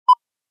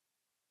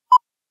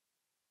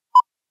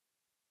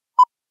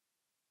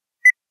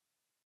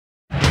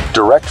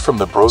Direct from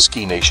the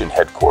Broski Nation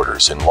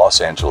headquarters in Los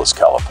Angeles,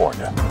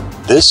 California,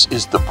 this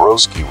is the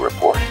Broski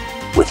Report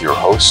with your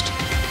host,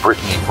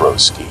 Brittany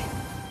Broski.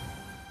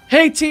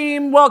 Hey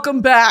team, welcome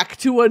back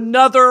to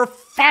another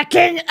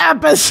fucking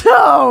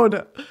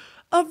episode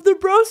of the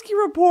Broski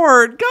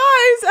Report.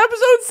 Guys,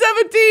 episode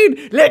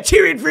 17. Let's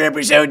hear it for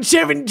episode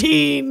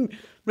 17.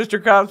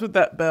 Mr. Krabs with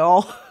that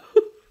bell.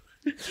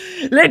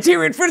 Let's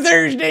hear it for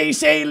Thursday,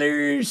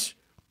 sailors.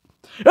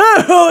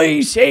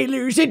 Ahoy,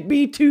 sailors, it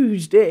be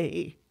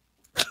Tuesday.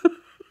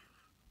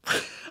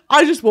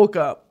 I just woke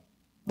up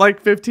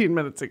like 15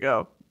 minutes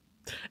ago.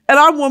 And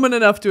I'm woman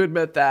enough to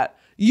admit that.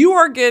 You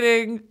are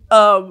getting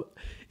EP.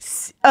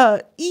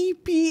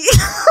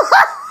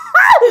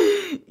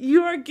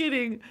 You are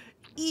getting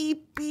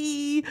EP.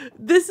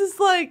 This is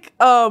like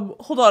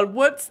hold on,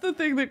 what's the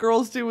thing that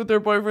girls do with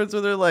their boyfriends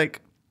where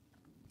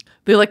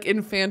they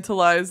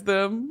infantilize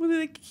them? They're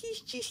like, he's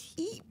just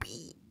EP.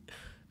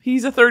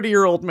 He's a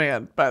 30-year-old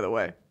man, by the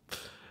way.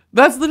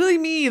 That's literally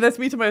me. That's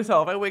me to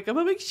myself. I wake up,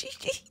 I'm like, she's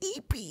just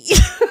EP.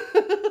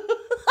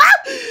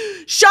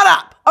 Shut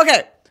up.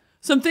 Okay.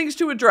 Some things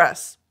to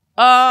address.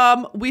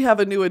 We have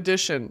a new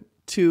addition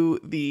to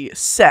the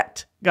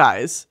set,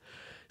 guys.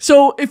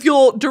 So if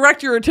you'll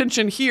direct your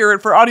attention here,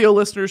 and for audio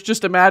listeners,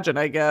 just imagine,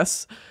 I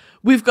guess,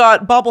 we've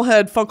got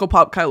bobblehead Funko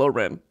Pop Kylo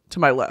Ren to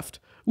my left.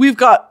 We've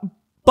got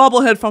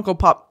bobblehead Funko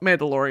Pop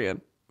Mandalorian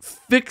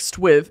fixed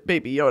with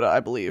Baby Yoda, I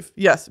believe.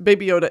 Yes,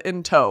 Baby Yoda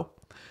in tow.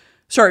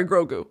 Sorry,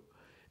 Grogu.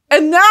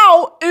 And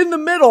now, in the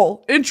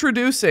middle,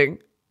 introducing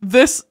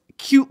this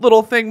cute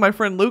little thing my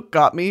friend Luke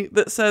got me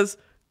that says,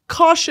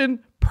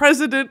 "Caution,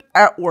 President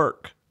at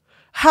work."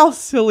 How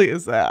silly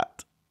is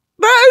that?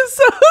 That is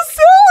so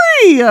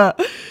silly!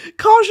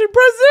 Caution,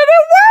 President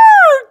at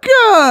work!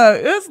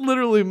 That's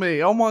literally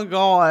me. Oh my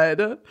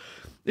god.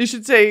 You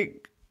should say,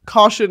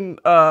 caution,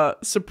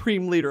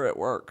 Supreme Leader at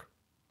work.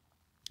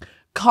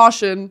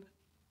 Caution,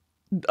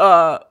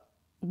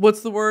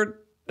 what's the word?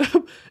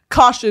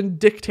 Caution,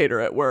 dictator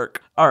at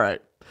work. All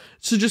right.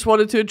 So just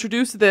wanted to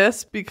introduce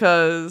this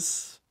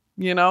because,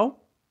 you know,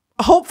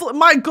 hopefully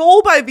my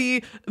goal by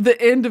the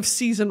end of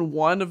season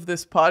 1 of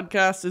this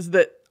podcast is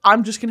that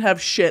I'm just going to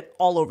have shit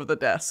all over the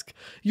desk.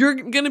 You're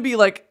going to be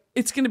like,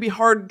 it's going to be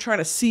hard trying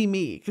to see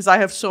me because I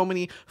have so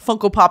many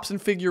Funko Pops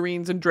and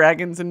figurines and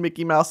dragons and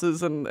Mickey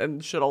Mouses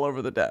and shit all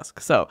over the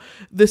desk. So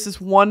this is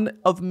one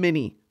of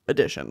many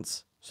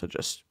additions. So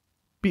just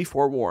be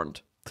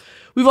forewarned.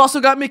 We've also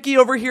got Mickey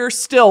over here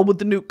still with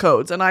the nuke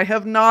codes, and I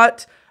have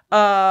not,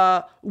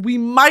 we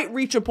might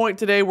reach a point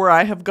today where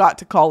I have got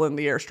to call in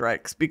the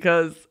airstrikes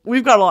because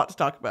we've got a lot to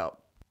talk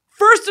about.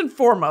 First and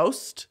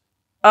foremost,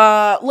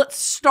 let's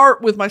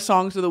start with my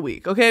songs of the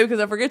week, okay? Because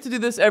I forget to do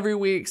this every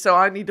week, so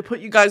I need to put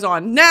you guys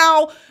on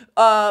now,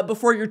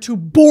 before you're too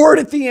bored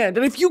at the end.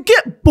 And if you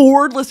get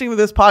bored listening to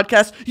this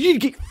podcast, you need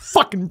to get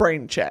fucking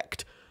brain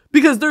checked.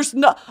 Because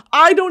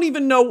I don't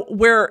even know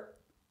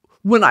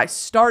when I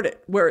start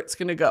it, where it's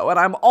going to go. And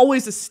I'm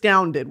always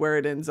astounded where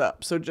it ends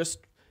up. So just,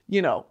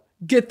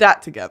 get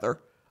that together.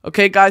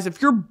 Okay, guys,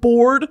 if you're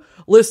bored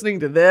listening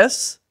to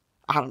this,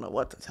 I don't know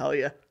what to tell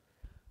you.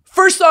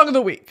 First song of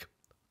the week,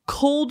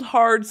 Cold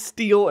Hard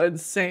Steel and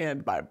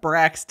Sand by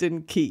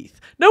Braxton Keith.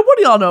 Now, what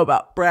do y'all know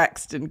about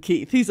Braxton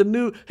Keith? He's a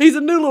new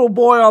little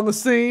boy on the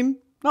scene.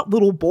 Not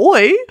little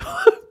boy.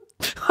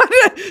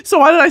 So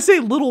why did I say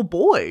little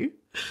boy?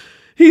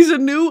 He's a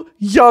new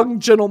young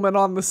gentleman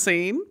on the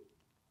scene.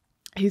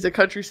 He's a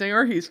country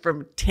singer. He's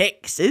from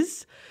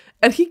Texas.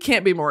 And he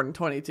can't be more than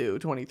 22,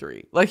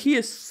 23. Like, he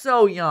is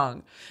so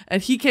young.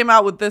 And he came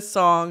out with this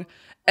song.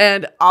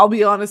 And I'll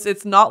be honest,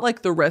 it's not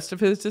like the rest of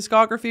his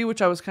discography,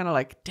 which I was kind of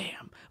like,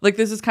 damn. Like,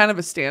 this is kind of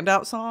a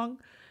standout song.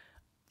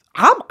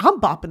 I'm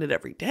bopping it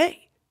every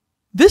day.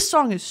 This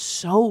song is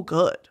so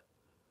good.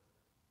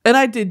 And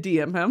I did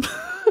DM him.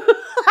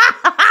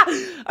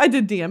 I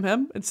did DM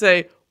him and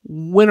say,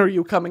 when are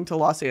you coming to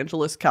Los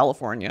Angeles,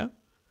 California?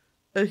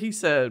 And he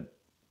said,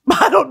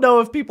 I don't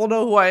know if people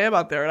know who I am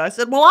out there. And I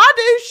said, well, I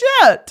do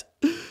shit.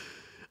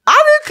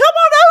 I do. Come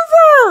on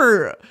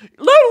over.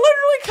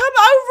 Literally come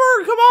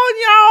over. Come on,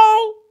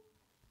 y'all.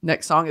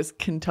 Next song is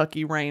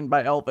Kentucky Rain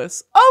by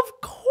Elvis.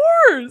 Of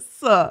course.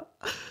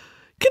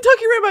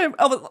 Kentucky Rain by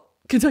Elvis.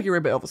 Kentucky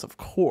Rain by Elvis, of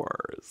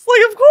course.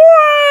 Like, of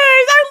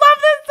course. I love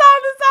this song.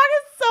 This song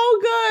is so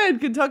good.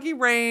 Kentucky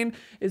Rain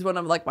is one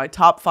of like my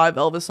top 5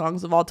 Elvis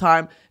songs of all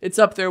time. It's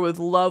up there with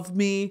Love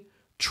Me,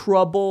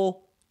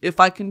 Trouble, If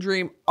I Can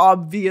Dream,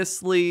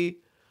 obviously.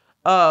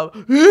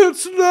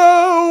 It's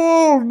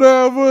now or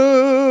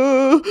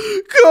never.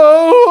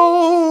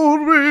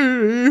 Hold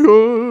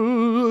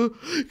me,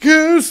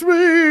 kiss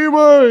me,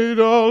 my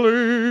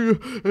darling,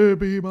 and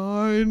be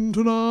mine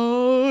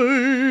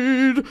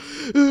tonight.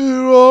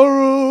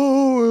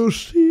 Tomorrow will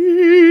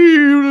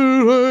seem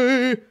to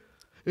say,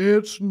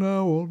 it's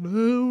now or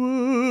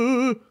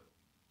never.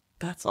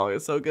 That song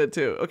is so good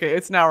too. Okay,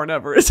 It's Now or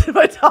Never is in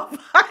my top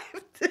 5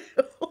 too.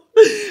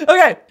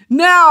 Okay,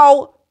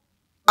 now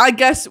I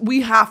guess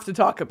we have to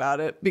talk about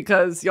it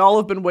because y'all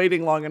have been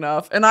waiting long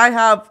enough. And I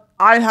have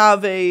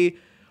a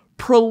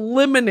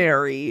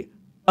preliminary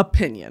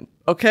opinion,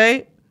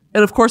 okay?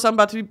 And of course, I'm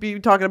about to be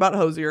talking about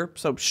Hozier,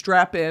 so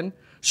strap in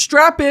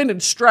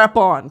and strap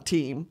on,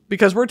 team,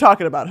 because we're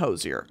talking about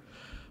Hozier.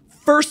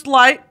 First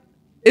Light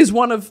is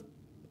one of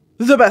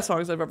the best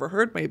songs I've ever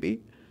heard,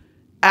 maybe.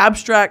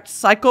 Abstract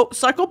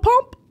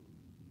Psychopomp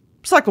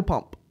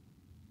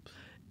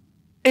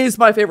is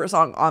my favorite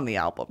song on the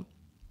album.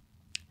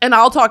 And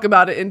I'll talk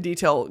about it in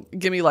detail.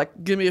 Give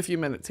me a few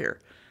minutes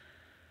here.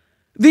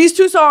 These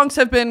two songs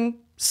have been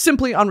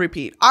simply on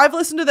repeat. I've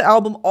listened to the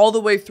album all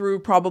the way through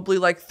probably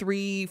like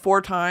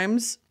 3-4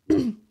 times.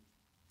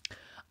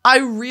 I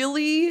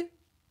really,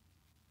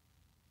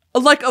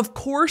 like, of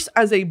course,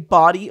 as a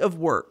body of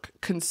work,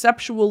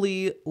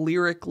 conceptually,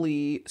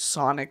 lyrically,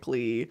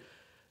 sonically,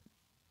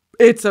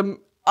 it's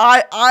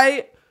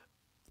okay,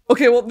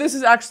 well, this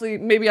is actually,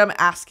 maybe I'm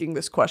asking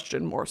this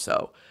question more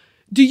so.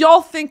 Do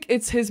y'all think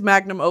it's his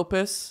magnum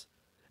opus?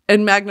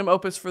 And magnum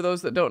opus, for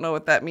those that don't know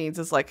what that means,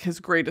 is like his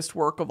greatest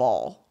work of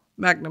all.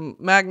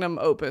 Magnum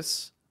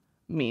opus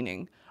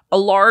meaning a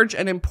large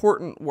and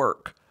important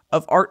work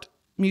of art,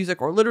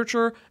 music, or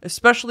literature,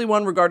 especially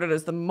one regarded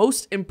as the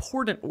most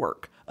important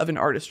work of an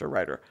artist or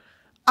writer.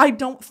 I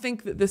don't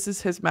think that this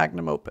is his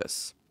magnum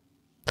opus.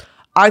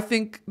 I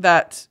think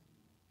that,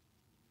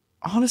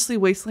 honestly,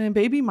 Wasteland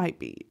Baby might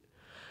be.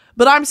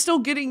 But I'm still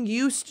getting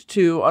used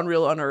to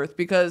Unreal Unearthed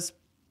because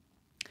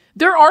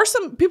there are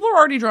some people are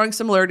already drawing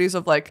similarities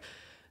of like,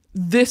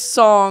 this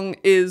song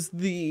is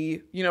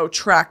the,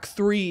 track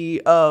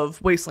 3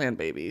 of Wasteland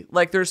Baby.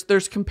 Like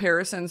there's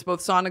comparisons both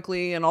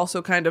sonically and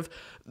also kind of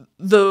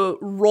the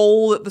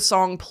role that the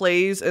song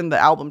plays in the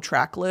album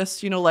track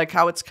list, like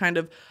how it's kind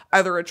of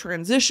either a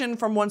transition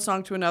from one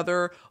song to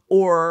another,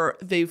 or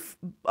they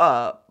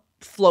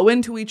flow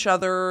into each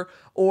other,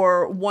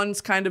 or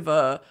one's kind of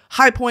a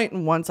high point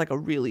and one's like a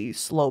really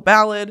slow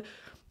ballad.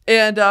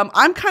 And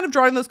I'm kind of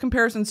drawing those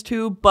comparisons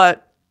too,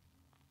 but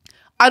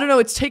I don't know,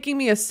 it's taking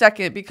me a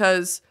second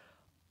because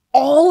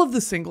all of the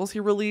singles he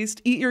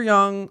released, Eat Your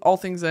Young, All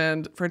Things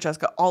End,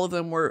 Francesca, all of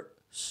them were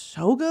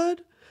so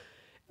good.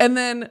 And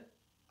then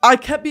I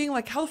kept being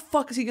like, how the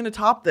fuck is he going to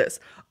top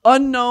this?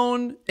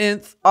 Unknown,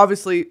 Nth,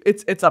 obviously,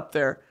 it's up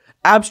there.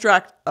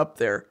 Abstract, up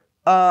there.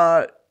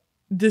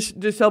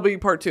 Dishelby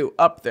Part 2,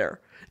 up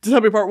there.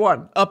 Dishelby Part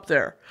 1, up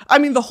there. I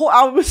mean, the whole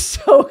album is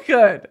so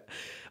good.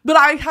 But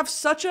I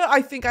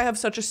think I have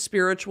such a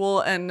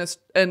spiritual and it's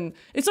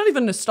not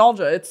even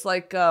nostalgia. It's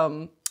like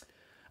a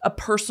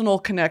personal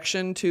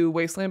connection to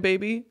Wasteland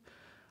Baby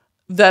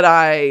that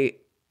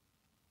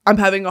I'm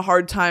having a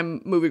hard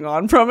time moving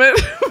on from it.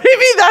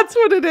 Maybe that's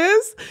what it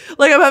is.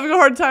 Like I'm having a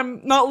hard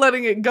time not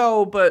letting it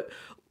go, but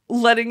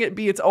letting it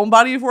be its own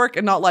body of work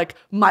and not like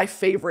my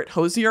favorite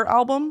Hozier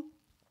album.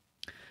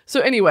 So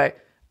anyway,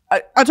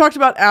 I talked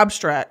about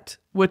Abstract,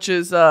 which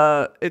is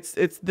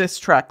it's this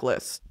track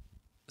list.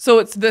 So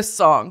it's this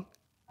song,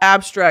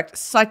 Abstract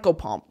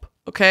Psychopomp,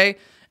 okay?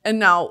 And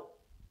now,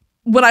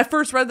 when I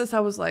first read this,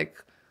 I was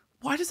like,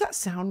 why does that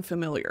sound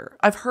familiar?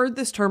 I've heard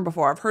this term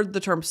before. I've heard the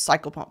term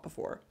psychopomp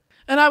before.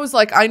 And I was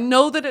like, I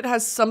know that it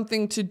has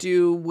something to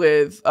do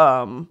with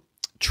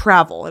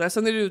travel. It has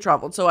something to do with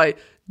travel. And so I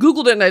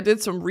Googled it and I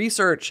did some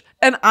research.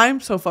 And I'm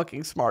so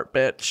fucking smart,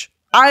 bitch.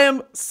 I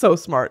am so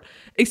smart.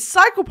 A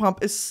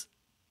psychopomp is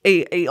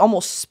a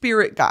almost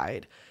spirit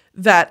guide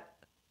that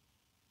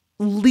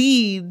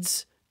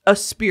leads a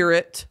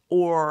spirit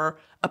or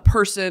a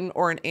person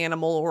or an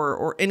animal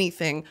or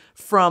anything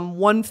from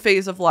one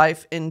phase of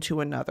life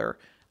into another,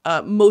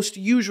 most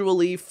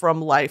usually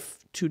from life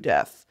to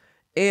death.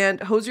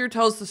 And Hozier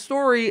tells the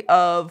story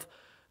of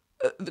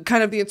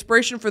kind of the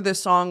inspiration for this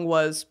song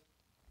was,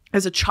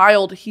 as a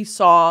child, he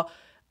saw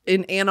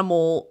an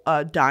animal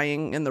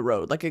dying in the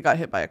road, like it got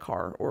hit by a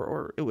car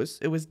or it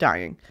was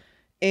dying.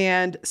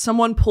 And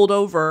someone pulled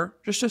over,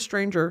 just a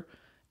stranger,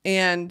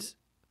 and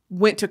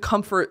went to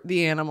comfort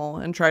the animal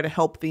and try to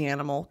help the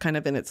animal kind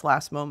of in its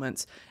last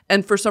moments.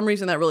 And for some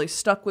reason that really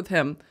stuck with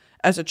him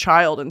as a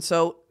child. And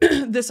so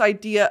this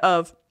idea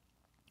of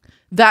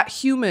that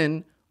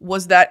human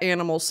was that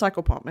animal's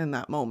psychopomp in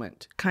that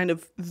moment, kind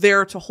of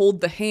there to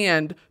hold the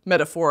hand,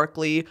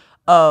 metaphorically,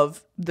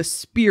 of the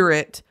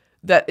spirit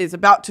that is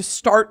about to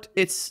start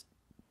its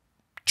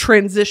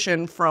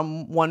transition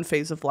from one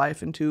phase of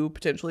life into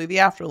potentially the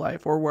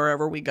afterlife or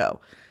wherever we go.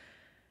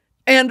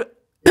 And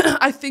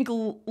I think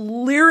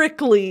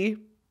lyrically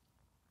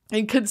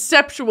and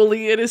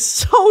conceptually, it is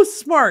so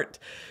smart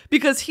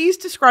because he's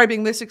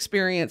describing this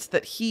experience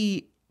that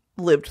he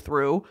lived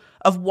through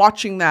of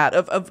watching that,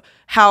 of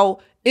how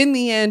in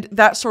the end,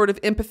 that sort of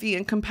empathy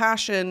and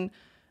compassion,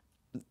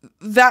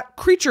 that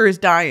creature is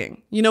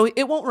dying.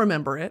 It won't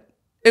remember it.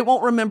 It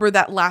won't remember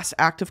that last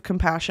act of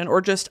compassion or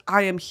just,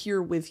 I am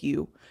here with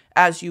you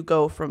as you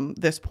go from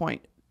this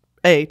point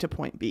A to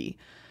point B.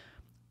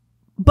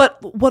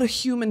 But what a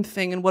human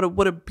thing and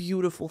what a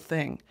beautiful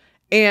thing.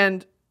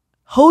 And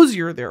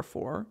Hozier,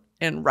 therefore,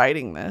 in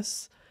writing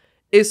this,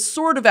 is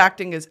sort of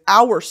acting as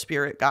our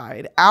spirit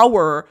guide,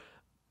 our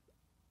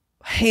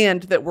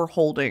hand that we're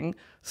holding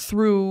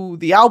through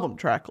the album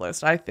track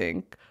list, I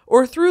think,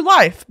 or through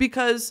life.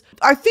 Because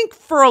I think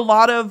for a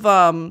lot of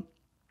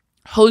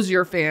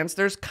Hozier fans,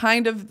 there's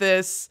kind of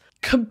this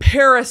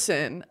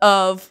comparison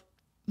of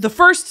the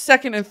first,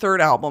 second, and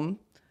third album.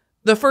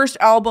 The first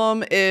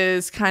album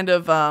is kind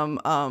of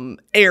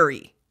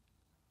airy.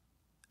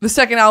 The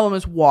second album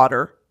is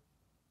water.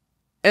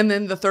 And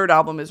then the third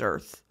album is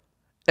earth.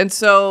 And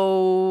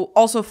so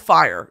also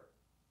fire.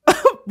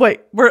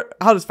 Wait,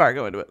 how does fire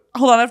go into it?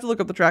 Hold on, I have to look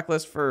up the track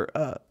list for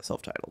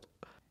self-titled.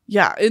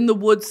 Yeah, In the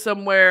Woods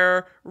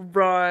Somewhere,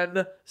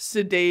 Run,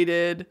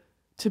 Sedated,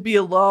 To Be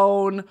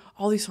Alone.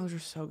 All these songs are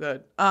so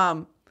good.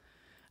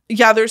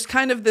 Yeah, there's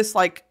kind of this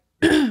like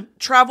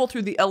travel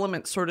through the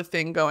elements sort of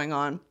thing going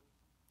on.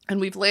 And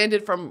we've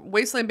landed from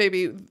Wasteland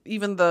Baby,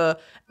 even the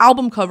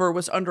album cover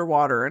was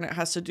underwater, and it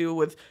has to do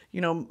with,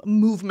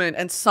 movement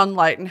and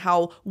sunlight and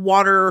how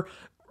water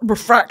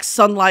refracts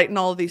sunlight and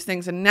all of these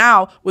things. And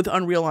now with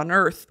Unreal on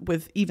Earth,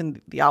 with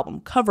even the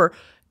album cover,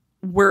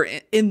 we're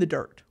in the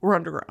dirt. We're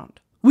underground.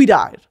 We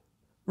died,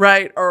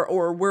 right?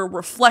 Or we're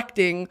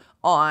reflecting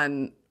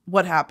on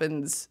what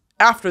happens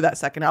after that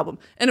second album.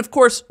 And of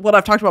course, what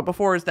I've talked about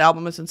before is the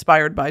album is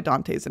inspired by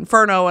Dante's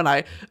Inferno, and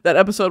that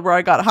episode where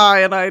I got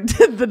high and I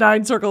did the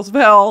 9 Circles of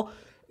Hell.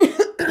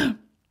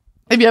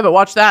 If you haven't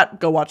watched that,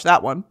 go watch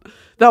that one.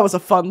 That was a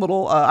fun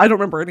little, I don't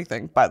remember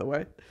anything, by the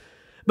way.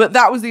 But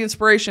that was the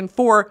inspiration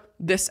for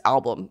this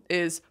album,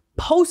 is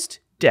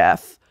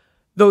post-death,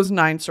 those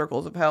 9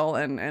 Circles of Hell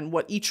and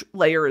what each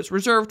layer is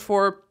reserved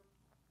for,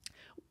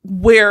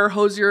 where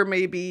Hozier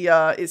maybe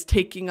is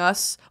taking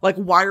us. Like,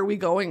 why are we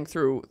going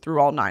through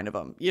all 9 of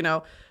them,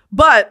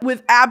 But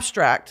with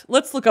Abstract,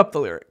 let's look up the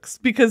lyrics,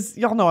 because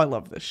y'all know I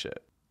love this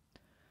shit.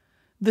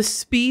 The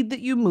speed that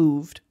you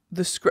moved,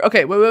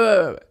 okay,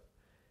 wait.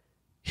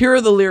 Here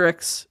are the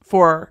lyrics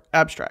for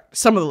Abstract.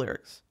 Some of the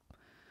lyrics.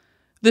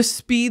 The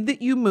speed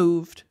that you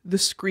moved, the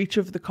screech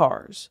of the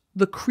cars,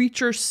 the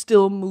creature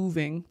still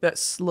moving that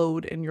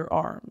slowed in your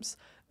arms,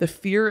 the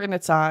fear in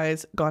its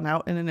eyes gone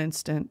out in an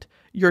instant,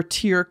 your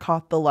tear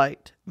caught the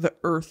light, the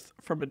earth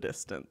from a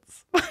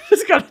distance.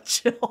 Just gotta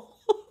chill.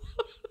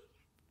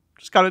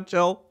 Just gotta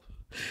chill.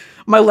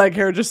 My leg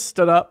hair just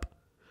stood up.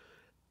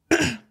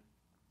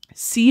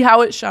 See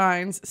how it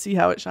shines. See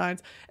how it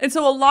shines. And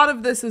so a lot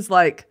of this is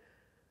like,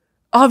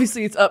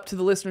 obviously it's up to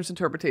the listener's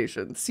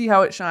interpretation. See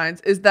how it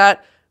shines. Is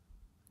that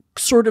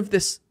sort of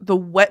the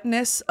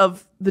wetness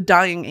of the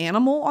dying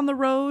animal on the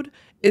road?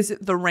 Is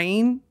it the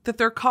rain that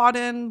they're caught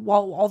in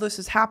while all this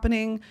is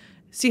happening?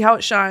 See how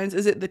it shines.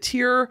 Is it the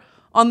tear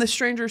on the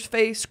stranger's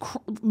face,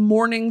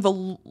 mourning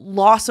the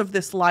loss of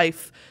this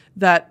life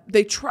that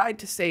they tried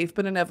to save,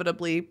 but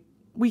inevitably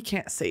we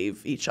can't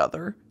save each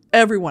other.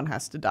 Everyone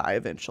has to die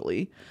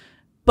eventually.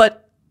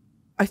 But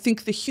I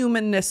think the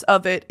humanness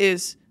of it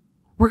is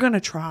we're going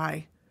to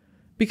try,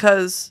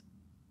 because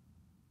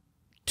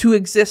to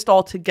exist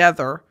all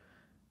together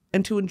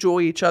and to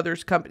enjoy each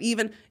other's company,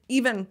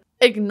 even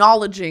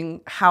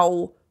acknowledging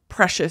how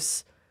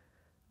precious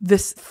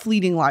this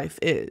fleeting life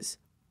is,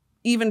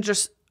 even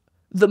just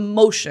the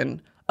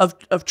motion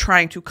of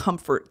trying to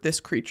comfort this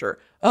creature.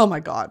 Oh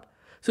my God.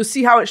 So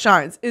see how it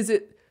shines. Is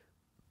it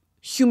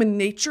human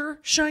nature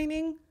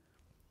shining?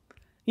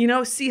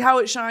 See how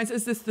it shines.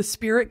 Is this the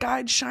spirit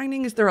guide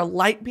shining? Is there a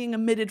light being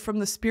emitted from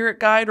the spirit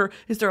guide, or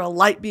is there a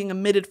light being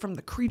emitted from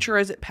the creature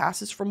as it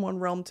passes from one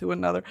realm to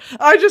another?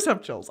 I just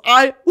have chills.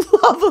 I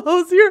love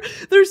Hozier.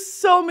 There's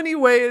so many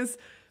ways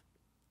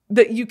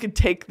that you could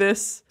take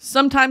this.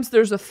 Sometimes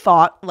there's a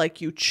thought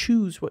like you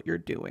choose what you're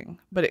doing,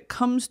 but it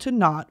comes to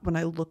naught when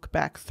I look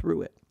back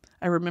through it.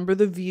 I remember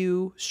the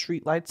view,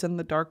 streetlights in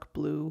the dark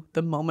blue,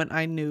 the moment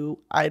I knew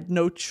I had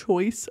no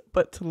choice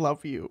but to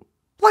love you.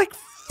 Like,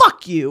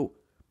 fuck you.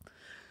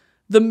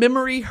 The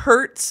memory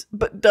hurts,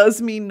 but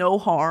does me no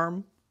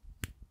harm.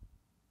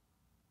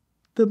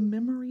 The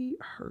memory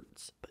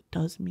hurts, but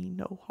does me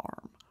no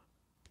harm.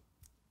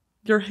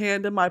 Your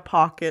hand in my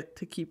pocket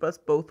to keep us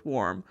both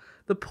warm.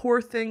 The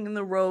poor thing in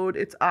the road,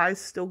 its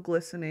eyes still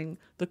glistening.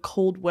 The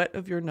cold wet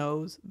of your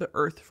nose, the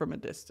earth from a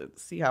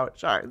distance. See how it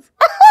shines.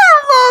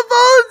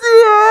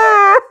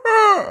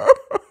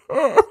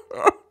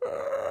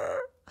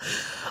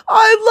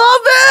 I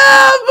love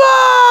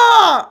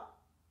him!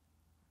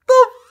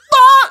 The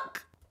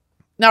fuck?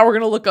 Now we're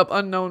going to look up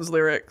Unknown's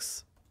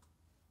lyrics,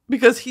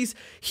 because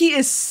he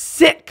is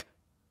sick.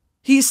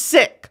 He's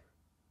sick.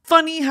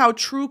 Funny how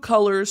true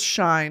colors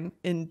shine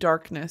in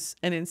darkness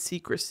and in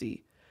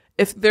secrecy.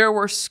 If there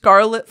were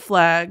scarlet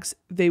flags,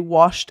 they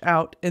washed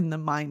out in the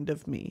mind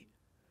of me.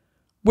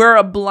 Where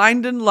a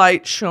blinding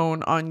light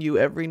shone on you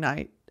every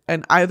night,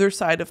 and either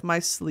side of my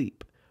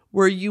sleep,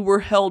 where you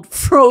were held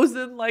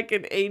frozen like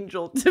an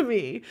angel to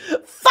me.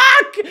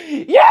 Fuck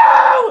you!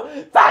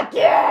 Fuck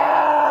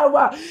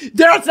you!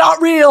 That's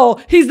not real.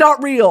 He's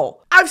not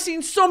real. I've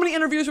seen so many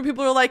interviews where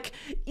people are like,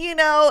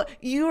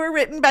 you were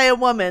written by a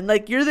woman.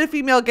 Like, you're the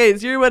female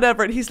gaze, you're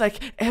whatever. And he's like,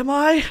 am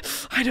I?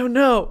 I don't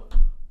know.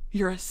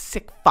 You're a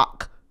sick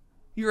fuck.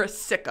 You're a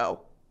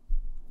sicko.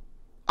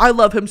 I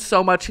love him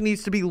so much. He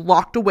needs to be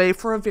locked away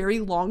for a very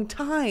long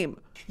time.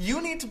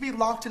 You need to be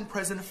locked in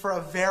prison for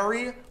a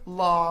very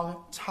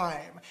long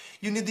time.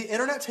 You need the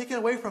internet taken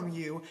away from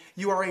you.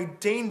 You are a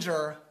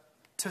danger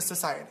to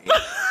society.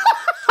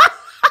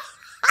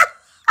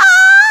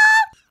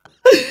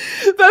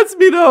 That's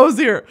me to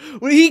Hozier.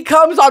 When he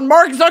comes on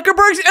Mark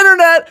Zuckerberg's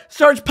internet,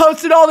 starts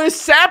posting all this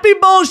sappy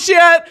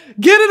bullshit,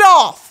 get it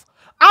off.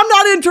 I'm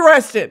not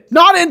interested.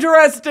 Not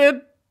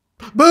interested.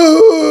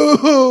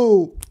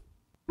 Boo!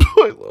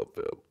 I love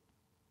him.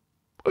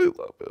 I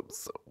love him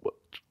so much.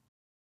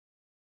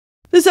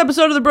 This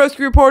episode of the Broski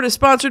Report is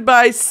sponsored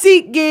by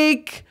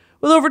SeatGeek.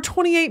 With over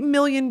 28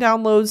 million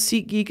downloads,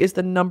 SeatGeek is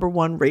the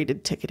 #1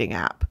 rated ticketing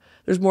app.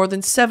 There's more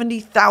than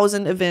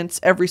 70,000 events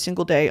every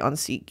single day on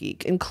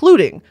SeatGeek,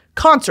 including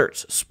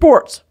concerts,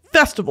 sports,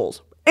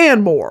 festivals,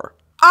 and more.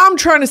 I'm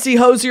trying to see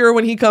Hozier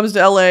when he comes to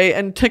LA,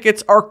 and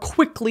tickets are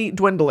quickly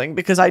dwindling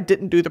because I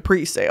didn't do the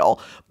pre-sale.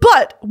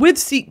 But with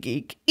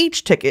SeatGeek,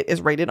 each ticket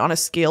is rated on a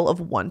scale of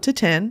 1 to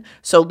 10,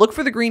 so look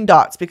for the green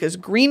dots because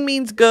green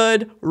means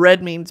good,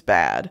 red means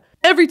bad.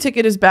 Every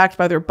ticket is backed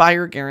by their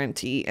buyer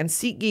guarantee, and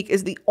SeatGeek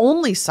is the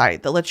only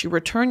site that lets you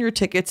return your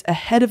tickets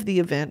ahead of the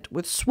event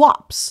with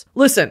swaps.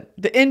 Listen,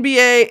 the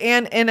NBA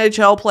and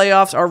NHL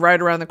playoffs are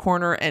right around the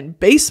corner, and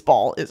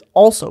baseball is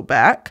also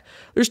back.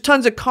 There's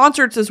tons of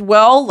concerts as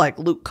well, like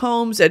Luke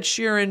Combs, Ed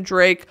Sheeran,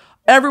 Drake.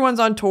 Everyone's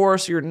on tour,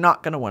 so you're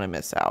not going to want to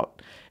miss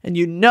out. And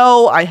you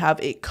know I have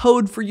a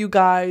code for you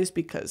guys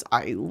because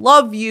I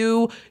love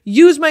you.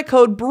 Use my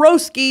code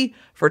BROSKI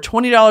for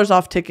 $20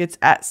 off tickets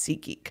at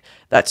SeatGeek.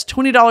 That's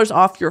 $20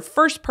 off your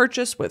first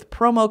purchase with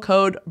promo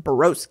code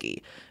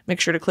BROSKI. Make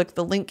sure to click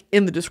the link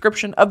in the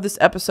description of this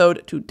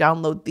episode to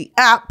download the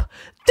app.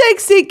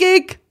 Thanks,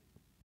 SeatGeek!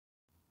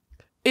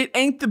 It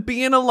ain't the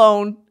being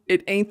alone.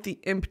 It ain't the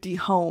empty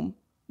home.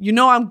 You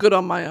know I'm good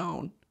on my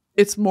own.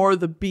 It's more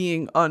the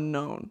being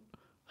unknown.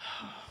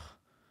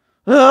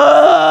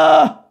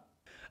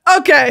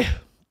 Okay.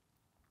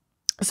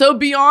 So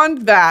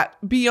beyond that,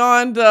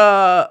 beyond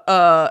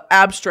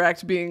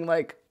Abstract being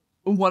like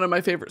one of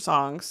my favorite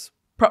songs,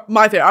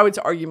 I would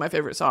argue my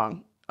favorite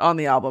song on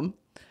the album,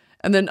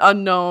 and then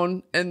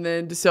Unknown, and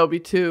then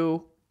DeShelby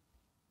 2.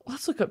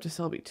 Let's look up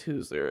DeShelby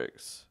 2's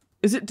lyrics.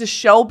 Is it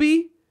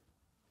DeShelby?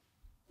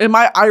 Am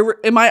I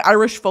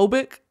Irish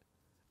phobic?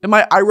 Am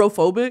I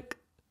Irophobic?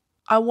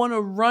 I want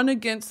to run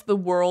against the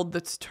world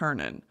that's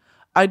turning.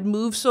 I'd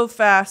move so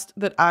fast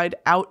that I'd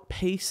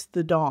outpace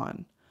the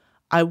dawn.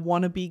 I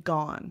want to be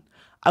gone.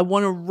 I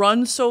want to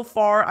run so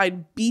far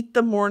I'd beat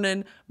the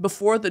morning.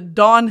 Before the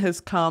dawn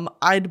has come,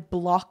 I'd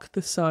block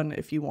the sun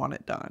if you want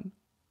it done.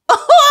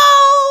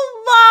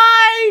 Oh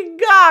my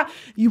God.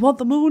 You want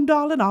the moon,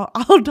 darling?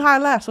 I'll tie a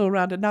lasso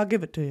around it and I'll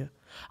give it to you.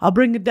 I'll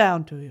bring it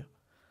down to you.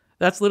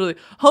 That's literally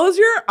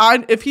Hozier.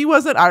 If he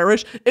wasn't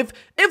Irish, if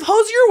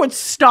Hozier would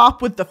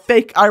stop with the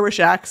fake Irish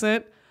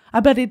accent,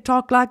 I bet he'd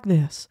talk like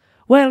this.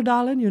 Well,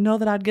 darling, you know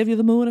that I'd give you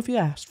the moon if you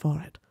asked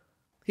for it.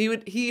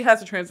 He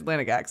has a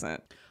transatlantic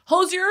accent.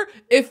 Hozier,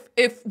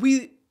 if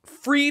we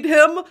freed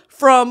him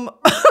from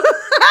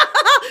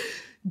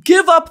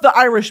give up the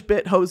Irish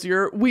bit,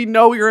 Hozier. We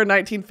know you're a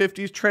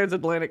 1950s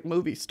transatlantic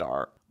movie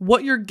star.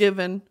 What you're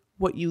given,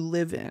 what you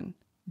live in.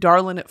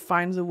 Darling, it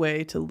finds a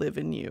way to live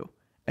in you.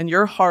 And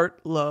your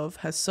heart, love,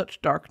 has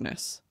such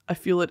darkness. I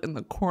feel it in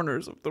the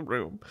corners of the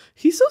room.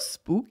 He's so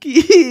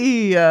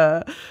spooky.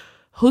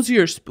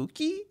 Hozier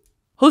spooky?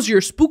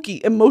 Hozier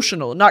spooky,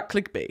 emotional, not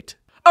clickbait.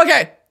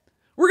 Okay,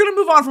 we're going to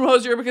move on from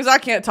Hozier because I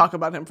can't talk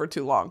about him for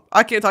too long.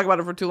 I'm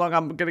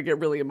going to get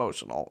really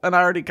emotional, and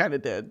I already kind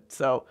of did.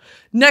 So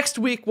next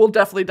week, we'll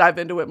definitely dive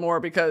into it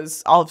more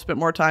because I'll have spent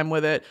more time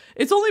with it.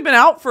 It's only been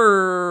out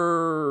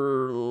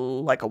for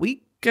like a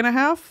week and a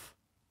half,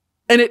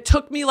 and it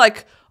took me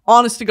like,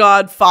 honest to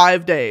God,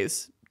 5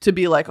 days to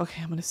be like,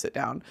 okay, I'm going to sit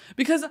down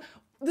because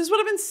this is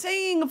what I've been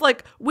saying of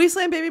like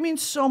Wasteland Baby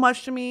means so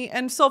much to me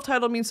and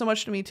self-titled means so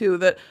much to me too,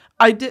 that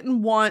I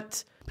didn't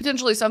want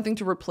potentially something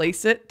to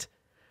replace it.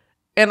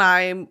 And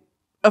I'm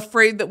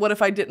afraid that what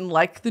if I didn't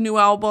like the new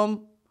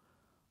album,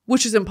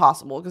 which is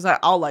impossible because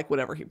I'll like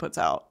whatever he puts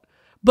out.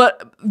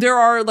 But there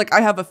are like, I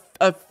have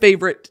a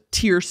favorite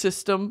tier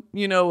system,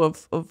 you know,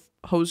 of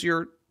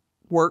Hozier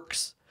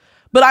works,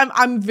 but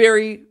I'm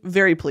very,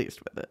 very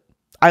pleased with it.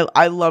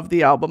 I love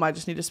the album. I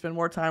just need to spend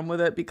more time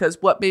with it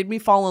because what made me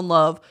fall in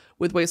love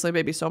with Wasteland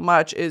Baby so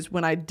much is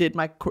when I did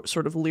my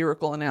sort of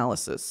lyrical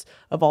analysis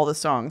of all the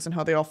songs and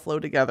how they all flow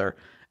together.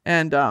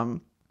 And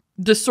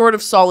the sort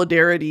of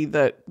solidarity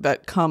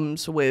that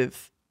comes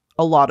with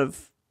a lot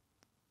of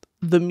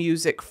the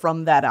music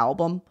from that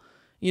album.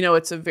 You know,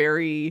 it's a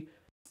very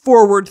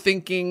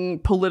forward-thinking,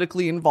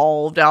 politically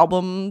involved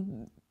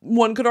album,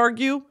 one could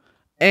argue.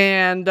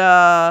 And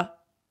I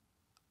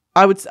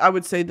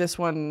would say this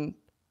one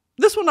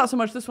not so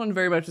much. This one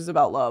very much is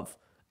about love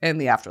and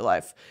the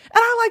afterlife. And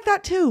I like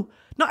that too.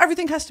 Not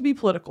everything has to be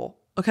political.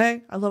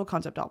 Okay? I love a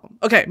concept album.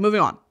 Okay,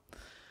 moving on.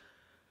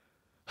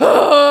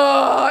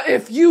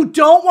 If you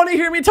don't want to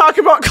hear me talk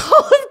about Call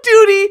of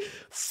Duty,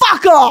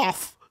 fuck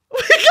off.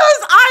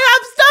 Because I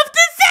have stuff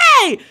to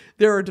say.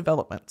 There are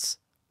developments.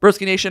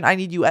 Broski Nation, I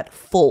need you at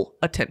full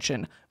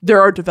attention.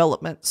 There are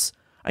developments.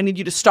 I need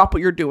you to stop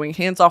what you're doing.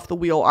 Hands off the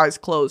wheel, eyes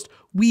closed.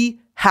 We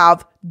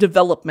have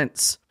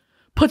developments.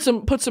 Put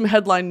some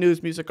headline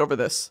news music over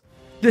this.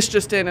 This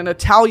just in, an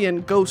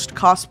Italian ghost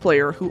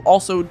cosplayer who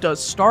also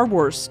does Star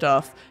Wars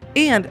stuff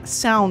and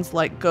sounds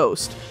like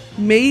Ghost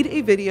made a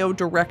video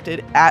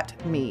directed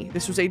at me.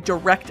 This was a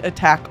direct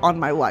attack on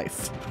my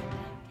life.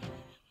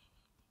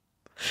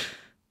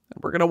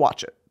 And we're gonna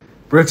watch it.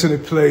 Brittany,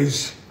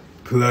 please,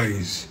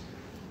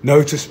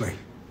 notice me.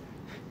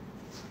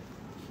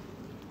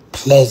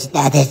 Please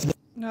notice me.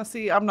 Now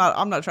see, I'm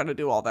not trying to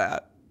do all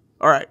that.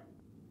 All right.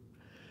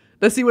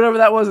 Let's see, whatever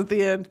that was at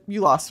the end,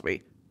 you lost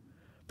me.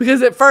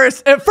 Because at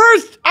first,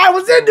 I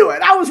was into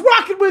it. I was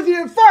rocking with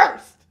you at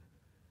first.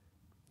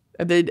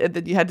 And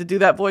then you had to do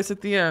that voice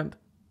at the end.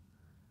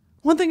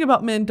 One thing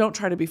about men, don't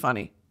try to be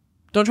funny.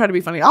 Don't try to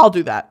be funny. I'll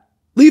do that.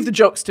 Leave the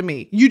jokes to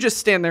me. You just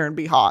stand there and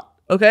be hot,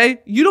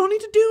 okay? You don't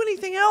need to do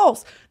anything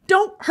else.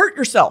 Don't hurt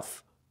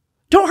yourself.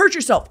 Don't hurt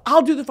yourself.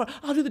 I'll do the fun.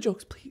 I'll do the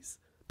jokes, please.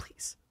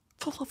 Please.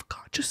 For the love of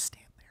God, just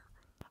stand there.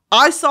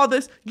 I saw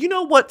this. You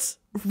know what's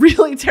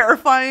really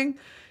terrifying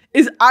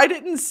is I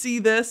didn't see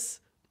this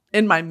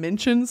in my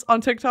mentions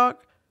on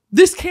TikTok.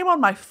 This came on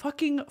my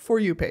fucking For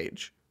You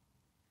page.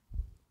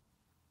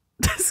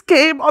 This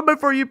came on my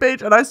For You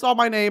page and I saw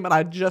my name and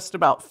I just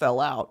about fell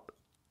out.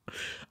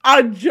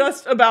 I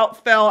just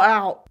about fell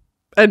out.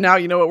 And now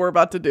you know what we're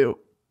about to do.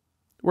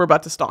 We're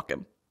about to stalk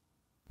him.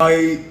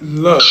 I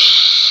love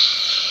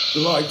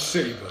the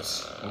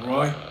lightsabers,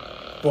 alright?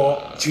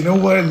 But do you know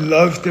what I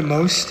love the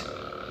most?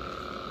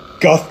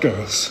 Goth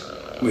girls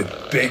with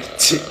big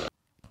tits.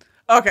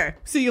 Okay,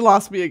 see, you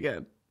lost me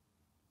again.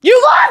 You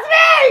lost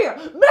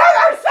me! Men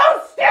are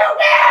so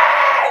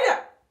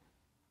stupid!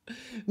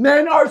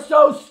 Men are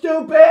so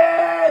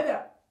stupid!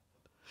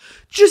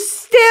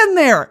 Just stand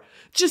there.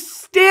 Just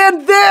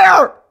stand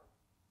there.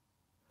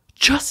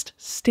 Just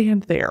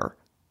stand there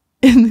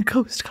in the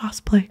ghost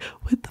cosplay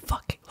with the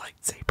fucking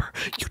lightsaber.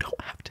 You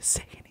don't have to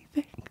say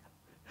anything.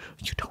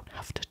 You don't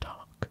have to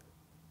talk.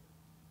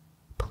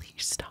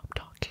 Please stop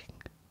talking.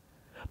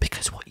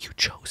 Because what you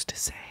chose to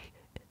say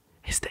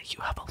is that you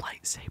have a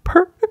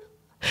lightsaber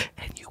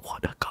and you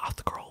want a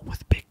goth girl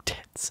with big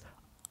tits.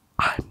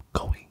 I'm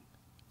going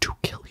to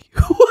kill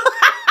you.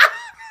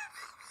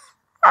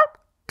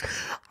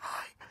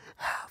 I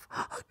have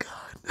a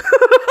gun.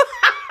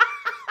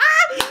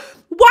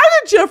 Why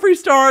did Jeffree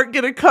Star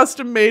get a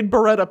custom-made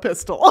Beretta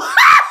pistol? Why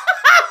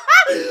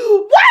did he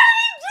do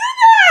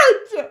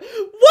that?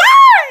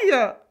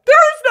 Why?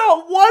 There's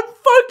not one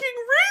fucking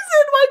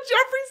reason why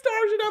Jeffree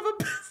Star should have a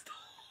pistol.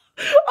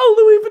 A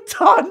Louis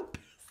Vuitton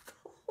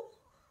pistol.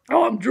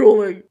 Oh, I'm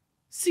drooling.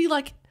 See,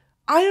 like,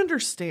 I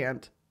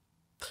understand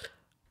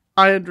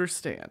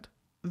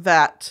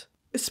that,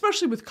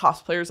 especially with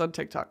cosplayers on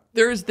TikTok,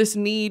 there is this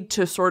need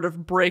to sort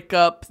of break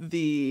up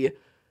the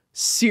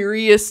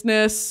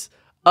seriousness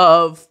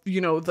of,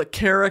 you know, the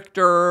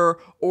character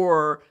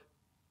or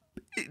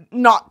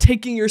not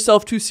taking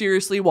yourself too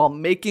seriously while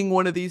making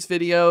one of these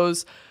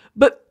videos.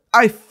 But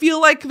I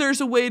feel like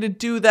there's a way to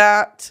do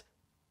that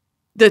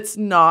that's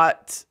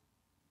not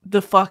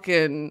the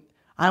fucking,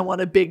 I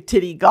want a big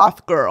titty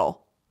goth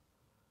girl.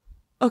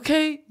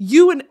 Okay?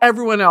 You and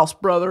everyone else,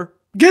 brother.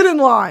 Get in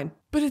line.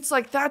 But it's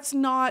like, that's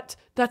not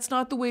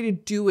the way to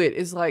do it.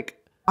 Is like,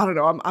 I don't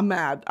know, I'm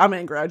mad. I'm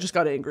angry. I just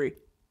got angry.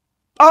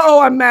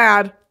 Uh-oh, I'm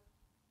mad.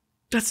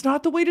 That's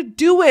not the way to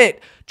do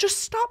it. Just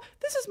stop.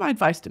 This is my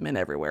advice to men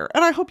everywhere.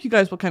 And I hope you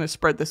guys will kind of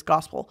spread this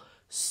gospel.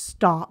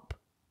 Stop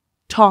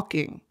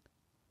talking.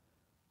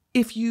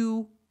 If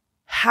you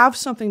have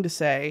something to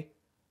say,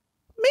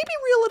 maybe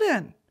reel it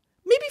in.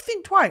 Maybe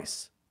think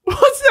twice.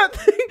 What's that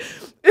thing?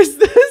 Is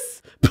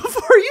this,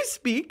 before you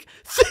speak,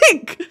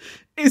 think.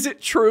 Is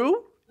it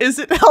true? Is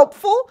it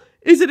helpful?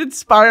 Is it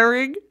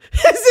inspiring?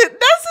 Is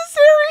it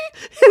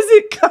necessary? Is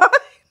it kind?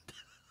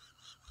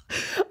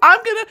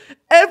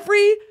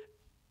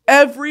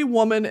 Every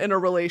woman in a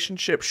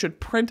relationship should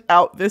print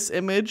out this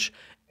image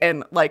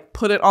and like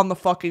put it on the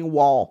fucking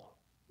wall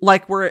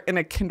like we're in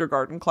a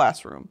kindergarten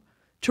classroom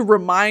to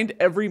remind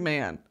every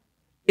man,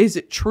 is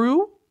it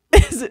true?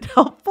 Is it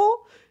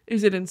helpful?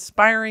 Is it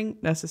inspiring,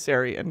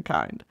 necessary, and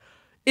kind?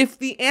 If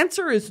the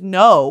answer is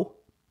no,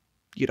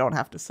 you don't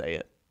have to say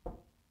it.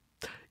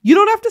 You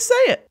don't have to say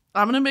it.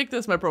 I'm going to make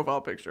this my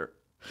profile picture.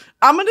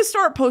 I'm going to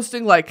start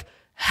posting like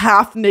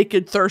half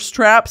naked thirst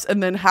traps,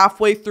 and then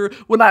halfway through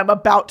when I'm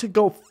about to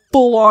go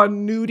full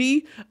on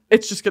nudie,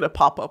 it's just going to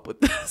pop up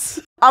with this.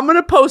 I'm going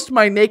to post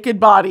my naked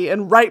body,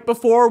 and right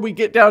before we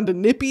get down to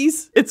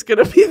nippies, it's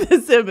going to be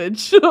this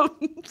image.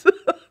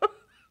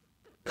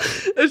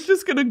 It's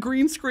just going to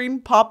green screen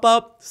pop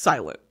up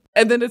silent.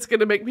 And then it's going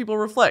to make people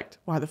reflect.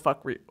 Why the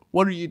fuck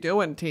what are you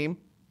doing, team?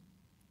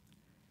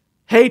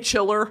 Hey,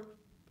 chiller.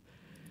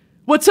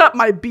 What's up,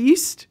 my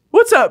beast?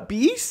 What's up,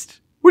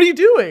 beast? What are you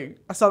doing?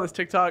 I saw this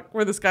TikTok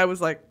where this guy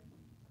was like,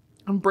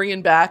 I'm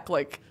bringing back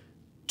like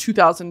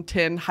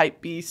 2010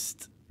 hype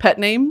beast pet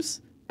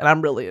names. And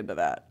I'm really into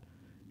that.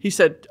 He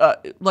said,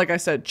 like I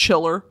said,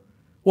 chiller.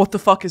 What the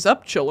fuck is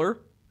up, chiller?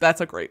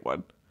 That's a great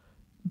one.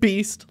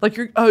 Beast. Like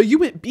you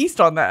went beast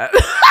on that.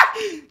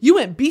 You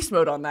went beast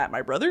mode on that,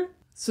 my brother.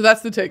 So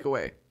that's the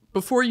takeaway.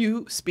 Before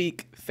you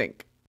speak,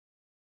 think.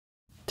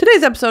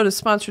 Today's episode is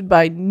sponsored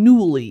by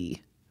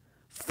Nuuly.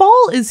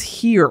 Fall is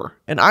here,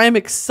 and I am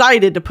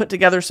excited to put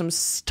together some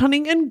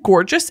stunning and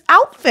gorgeous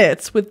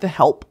outfits with the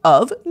help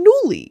of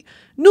Nuuly.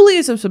 Nuuly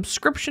is a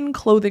subscription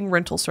clothing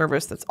rental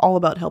service that's all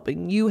about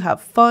helping you have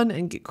fun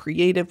and get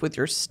creative with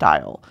your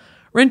style.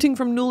 Renting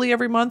from Nuuly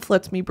every month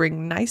lets me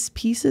bring nice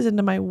pieces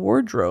into my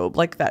wardrobe,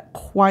 like that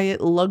quiet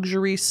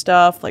luxury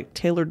stuff like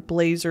tailored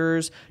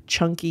blazers,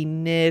 chunky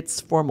knits,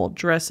 formal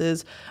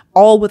dresses,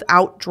 all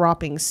without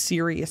dropping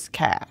serious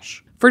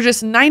cash. For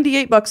just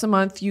 $98 a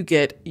month, you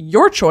get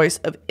your choice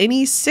of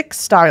any 6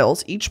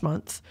 styles each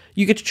month.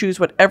 You get to choose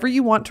whatever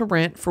you want to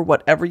rent for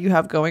whatever you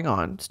have going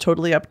on. It's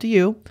totally up to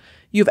you.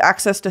 You have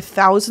access to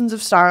thousands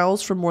of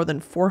styles from more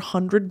than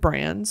 400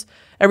 brands,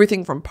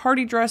 everything from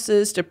party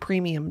dresses to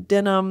premium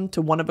denim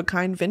to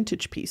one-of-a-kind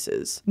vintage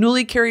pieces.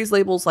 Nuuly carries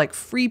labels like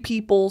Free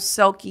People,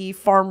 Selkie,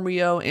 Farm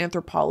Rio,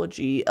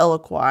 Anthropology,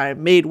 Eloquii,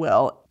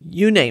 Madewell,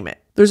 you name it.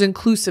 There's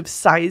inclusive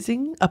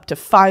sizing up to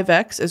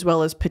 5X as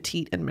well as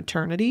petite and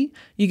maternity.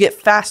 You get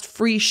fast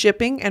free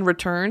shipping and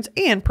returns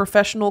and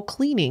professional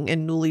cleaning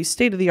in Nuuly's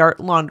state-of-the-art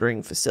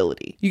laundering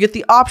facility. You get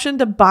the option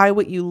to buy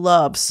what you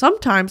love,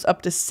 sometimes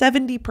up to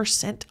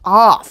 70%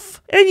 off.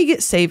 And you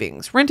get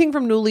savings. Renting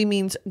from Nuuly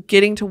means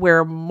getting to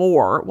wear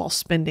more while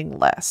spending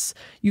less.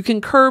 You can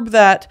curb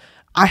that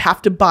I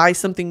have to buy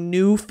something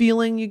new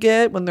feeling you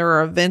get when there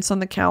are events on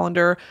the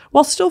calendar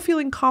while still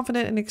feeling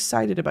confident and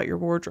excited about your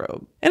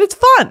wardrobe. And it's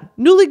fun.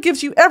 Nuuly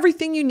gives you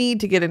everything you need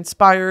to get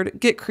inspired,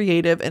 get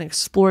creative, and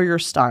explore your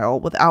style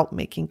without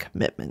making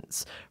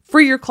commitments.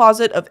 Free your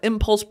closet of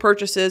impulse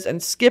purchases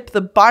and skip the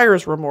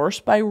buyer's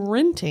remorse by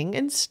renting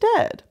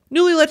instead.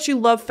 Nuuly lets you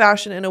love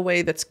fashion in a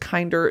way that's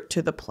kinder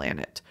to the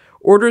planet.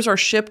 Orders are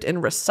shipped in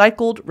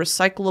recycled,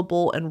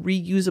 recyclable, and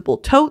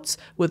reusable totes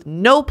with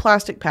no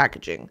plastic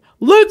packaging.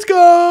 Let's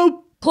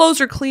go!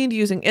 Clothes are cleaned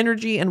using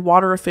energy and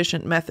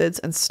water-efficient methods,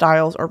 and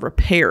styles are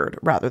repaired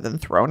rather than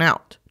thrown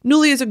out.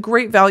 Nuuly is a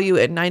great value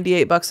at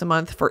 $98 a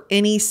month for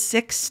any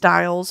 6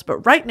 styles,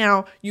 but right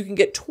now you can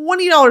get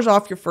 $20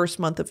 off your first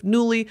month of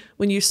Nuuly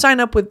when you sign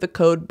up with the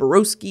code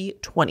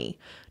BROSKI20.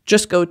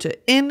 Just go to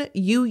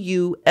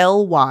Nuuly.com,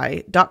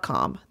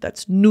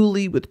 that's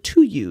Nuuly with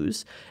 2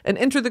 U's, and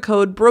enter the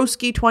code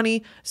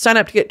BROSKI20. Sign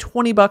up to get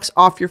 $20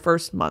 off your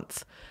first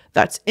month.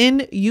 That's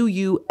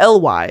Nuuly.com,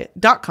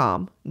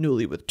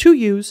 Nuuly with 2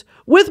 U's,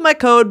 with my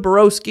code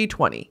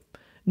BROSKI20.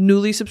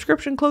 Nuuly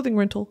subscription clothing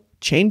rental.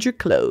 Change your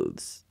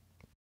clothes.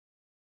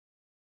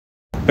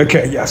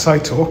 Okay, yes, I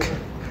talk.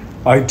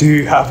 I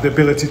do have the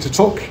ability to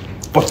talk,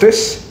 but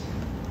this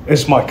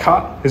is my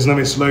cat. His name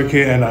is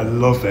Loki, and I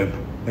love him.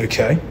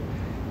 Okay.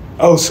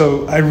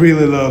 Also, I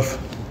really love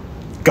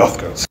goth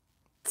girls.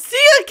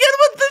 See, again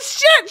with the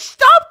shit.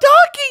 Stop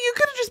talking. You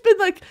could have just been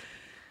like,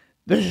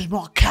 this is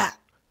my cat.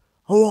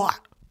 All right.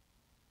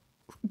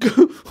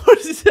 What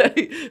does he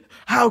say?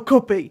 How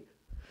cuppy?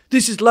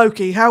 This is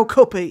Loki. How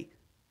cuppy?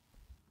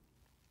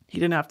 He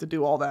didn't have to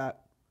do all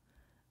that.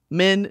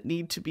 Men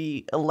need to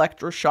be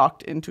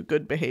electroshocked into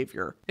good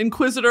behavior.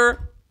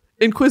 Inquisitor,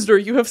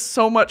 you have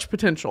so much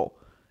potential.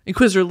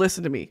 Inquisitor,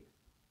 listen to me.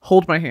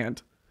 Hold my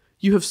hand.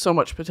 You have so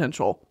much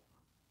potential.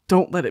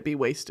 Don't let it be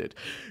wasted.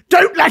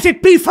 Don't let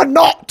it be for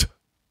naught!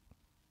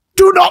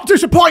 Do not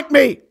disappoint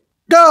me!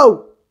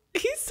 Go!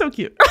 He's so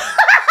cute.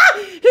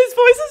 His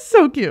voice is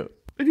so cute.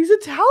 And he's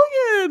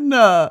Italian.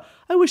 I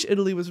wish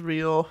Italy was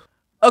real.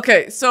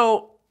 Okay,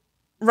 so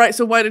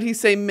why did he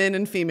say men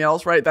and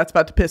females, right? That's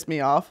about to piss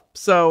me off.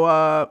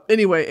 So,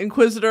 anyway,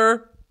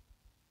 Inquisitor,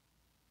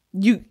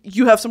 you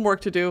have some work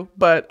to do,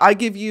 but I'm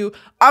going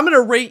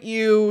to rate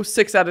you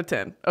 6 out of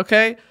 10,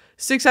 okay?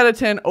 6 out of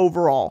 10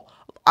 overall.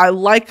 I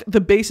like the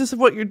basis of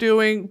what you're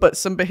doing, but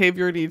some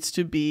behavior needs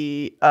to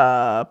be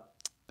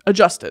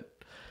adjusted.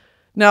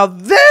 Now,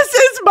 this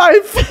is my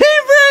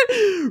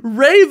favorite.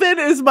 Raven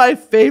is my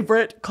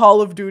favorite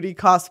Call of Duty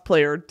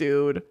cosplayer,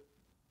 dude.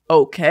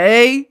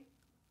 Okay?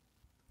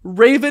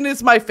 Raven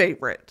is my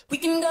favorite. We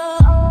can go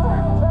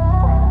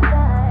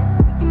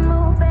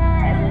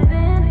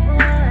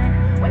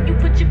when you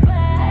put your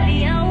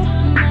body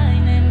on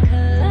mine and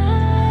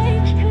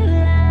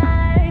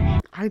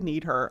collide. I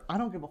need her. I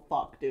don't give a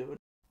fuck, dude.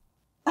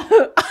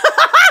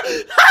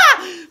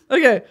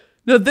 Okay.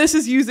 Now this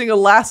is using a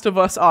Last of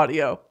Us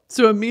audio.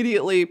 So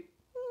immediately,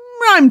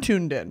 I'm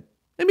tuned in.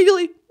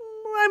 Immediately,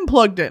 I'm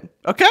plugged in.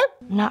 Okay?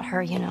 Not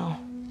her, you know.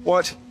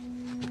 What?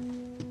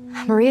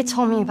 Maria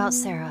told me about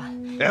Sarah.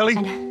 Ellie?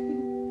 And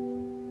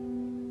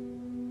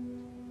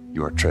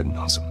You are treading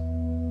on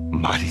some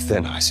mighty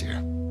thin ice here.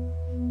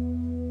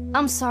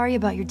 I'm sorry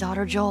about your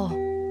daughter, Joel.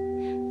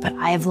 But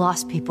I have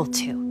lost people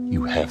too.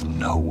 You have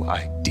no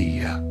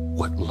idea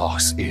what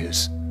loss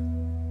is.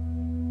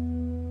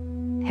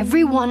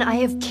 Everyone I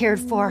have cared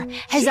for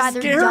has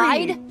either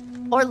died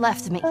or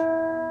left me.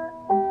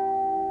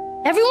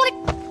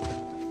 Everyone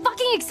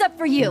fucking except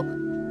for you.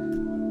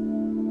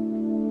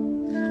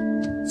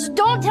 So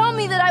don't tell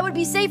me that I would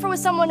be safer with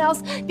someone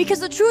else, because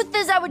the truth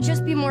is I would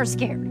just be more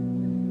scared.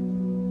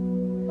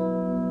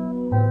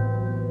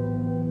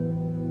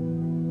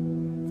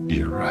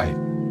 You're right.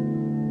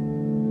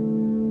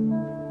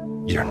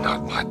 You're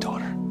not my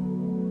daughter.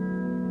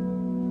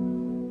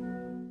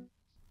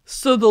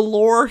 So the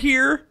lore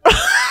here. Okay,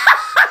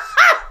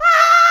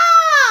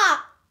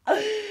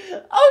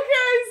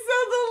 so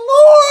the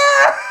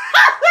lore.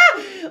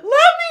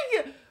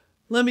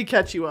 Let me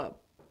catch you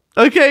up.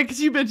 Okay,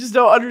 because you bitches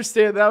don't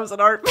understand that was an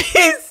art piece.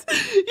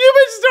 You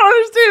bitches don't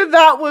understand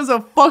that was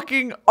a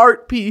fucking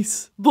art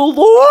piece. The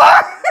lore.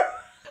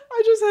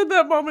 I just had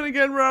that moment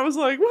again where I was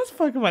like, what the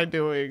fuck am I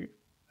doing?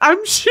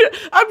 I'm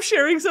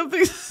sharing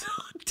something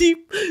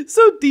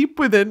so deep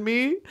within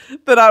me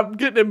that I'm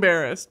getting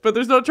embarrassed, but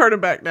there's no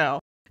turning back now.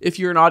 If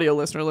you're an audio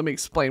listener, let me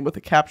explain what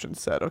the caption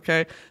said,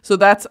 okay? So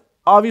that's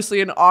obviously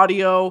an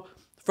audio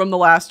from The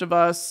Last of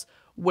Us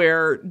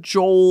where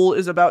Joel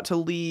is about to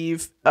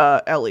leave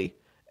Ellie.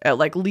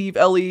 Leave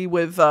Ellie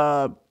with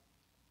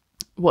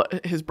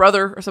his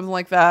brother or something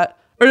like that.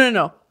 Or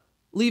no.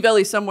 Leave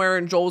Ellie somewhere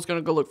and Joel's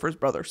gonna go look for his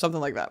brother,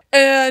 something like that.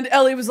 And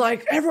Ellie was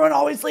like, everyone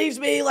always leaves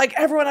me, like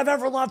everyone I've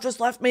ever loved just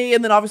left me.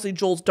 And then obviously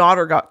Joel's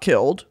daughter got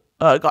killed,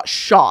 got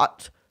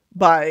shot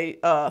by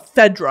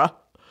Fedra.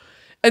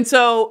 And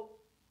so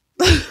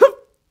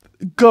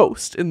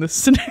Ghost in this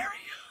scenario.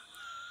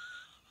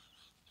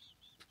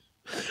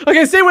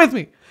 Okay, stay with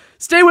me.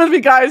 Stay with me,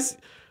 guys.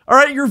 All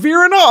right, you're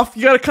veering off.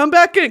 You got to come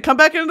back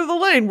into the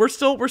lane. We're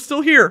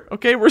still here.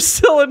 Okay, we're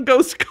still in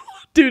Ghost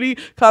duty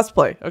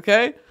cosplay.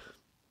 Okay.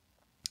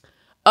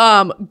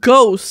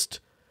 Ghost,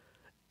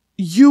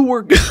 you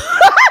were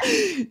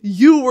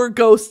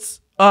Ghost's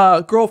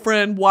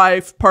girlfriend,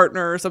 wife,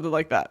 partner, or something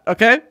like that.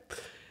 Okay.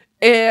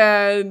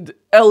 And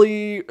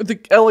Ellie, the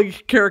Ellie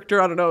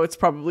character, I don't know, it's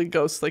probably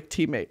Ghost's like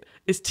teammate,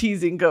 is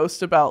teasing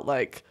Ghost about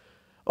like,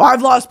 oh,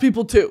 I've lost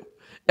people too.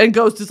 And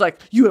Ghost is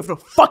like, you have no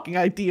fucking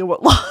idea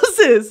what loss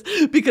is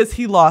because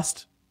he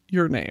lost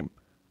your name.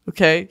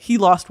 Okay. He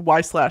lost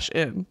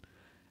Y/N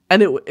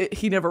and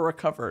he never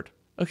recovered.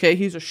 Okay.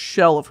 He's a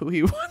shell of who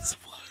he once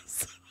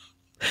was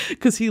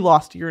because he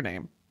lost your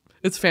name.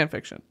 It's fan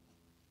fiction.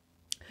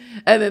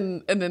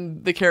 And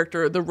then the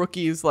character, the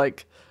rookie's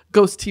like,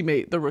 Ghost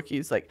teammate, the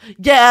rookie's like,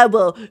 yeah,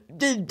 well,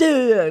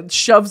 and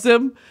shoves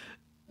him.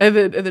 And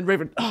then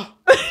Raven, oh.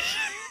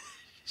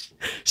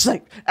 She's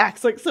like,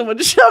 acts like someone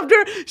shoved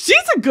her.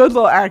 She's a good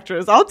little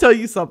actress. I'll tell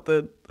you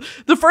something.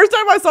 The first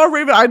time I saw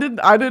Raven, I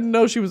didn't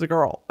know she was a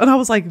girl. And I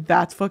was like,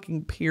 that's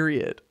fucking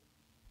period.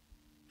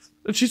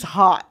 And she's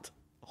hot.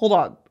 Hold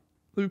on.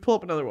 Let me pull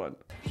up another one.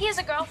 He has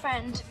a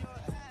girlfriend.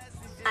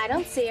 I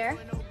don't see her.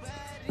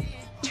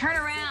 Turn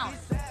around.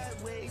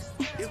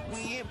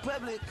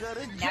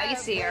 Now you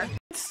see her.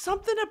 It's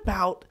something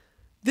about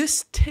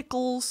this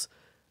tickles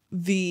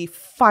the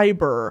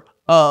fiber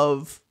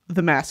of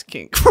the mask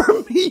kink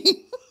for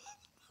me.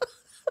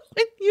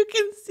 You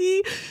can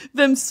see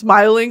them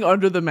smiling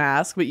under the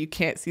mask, but you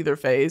can't see their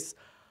face.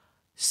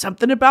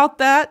 Something about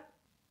that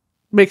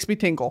makes me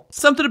tingle.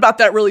 Something about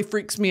that really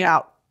freaks me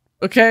out.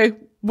 Okay?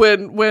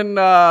 When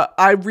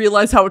I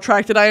realize how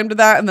attracted I am to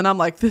that, and then I'm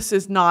like, this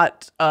is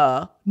not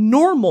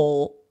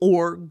normal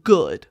or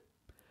good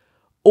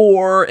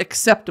or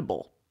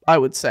acceptable, I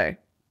would say.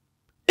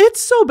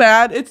 It's so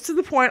bad. It's to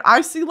the point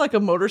I see like a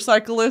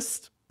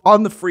motorcyclist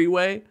on the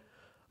freeway.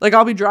 Like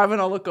I'll be driving,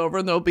 I'll look over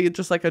and there'll be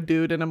just like a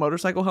dude in a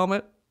motorcycle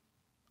helmet.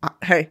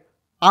 Hey,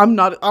 I'm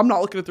not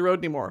looking at the road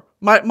anymore.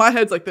 My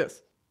head's like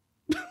this.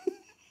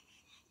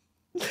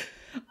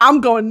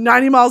 I'm going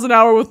 90 miles an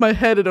hour with my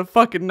head at a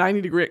fucking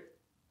 90 degree.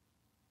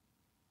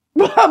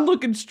 I'm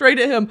looking straight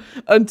at him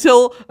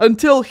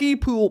until he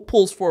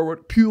pulls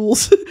forward.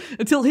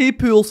 Until he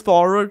pulls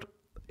forward.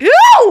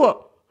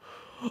 Ew!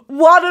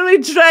 What are we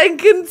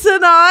drinking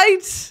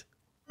tonight?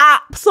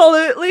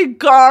 Absolutely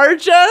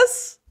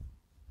gorgeous.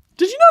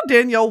 Did you know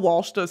Danielle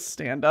Walsh does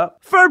stand-up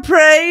for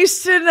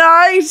praise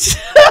tonight?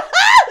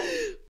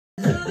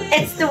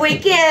 It's the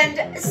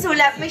weekend, so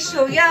let me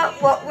show you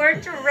what we're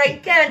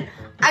drinking.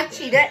 I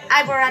cheated,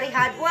 I've already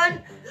had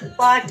one,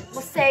 but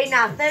we'll say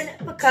nothing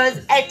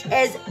because it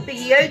is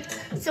beaut.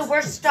 So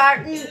we're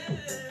starting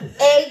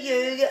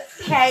AU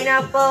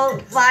pineapple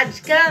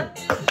vodka.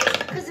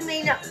 Because I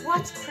mean,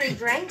 what's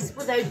pre-drinks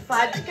without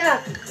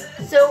vodka?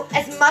 So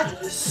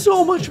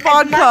so much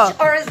vodka. As much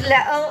or as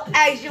little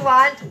as you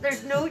want.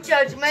 There's no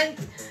judgment.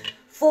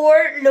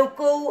 4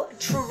 Loco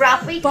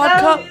Tropico.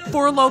 Vodka,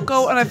 4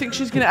 Loco, and I think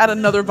she's gonna add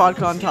another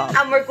vodka on top.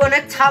 And we're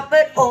gonna top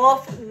it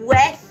off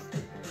with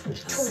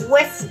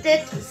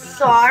twisted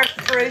sour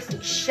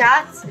fruit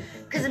shots.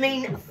 Because I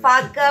mean,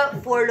 vodka,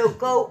 4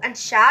 Loco, and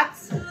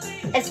shots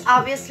is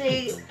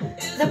obviously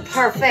the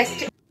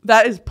perfect.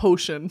 That is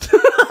potion.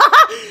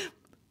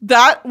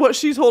 What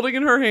she's holding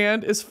in her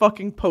hand is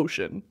fucking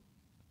potion.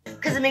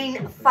 Because I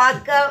mean,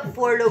 vodka,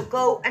 4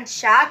 Loco, and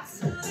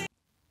shots.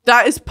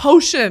 That is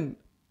potion.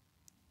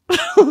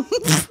 What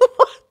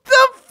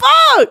the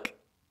fuck?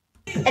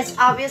 It's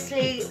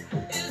obviously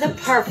the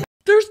perfect.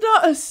 There's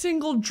not a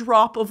single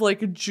drop of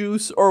like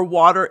juice or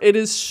water. It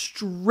is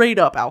straight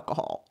up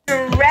alcohol.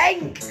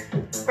 Drink,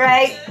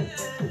 right?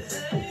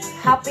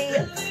 Happy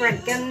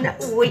freaking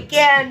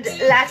weekend.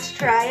 Let's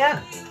try it.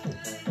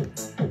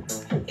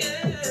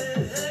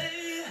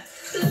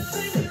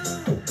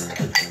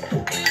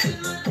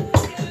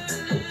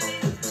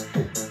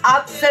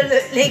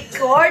 absolutely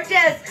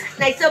gorgeous.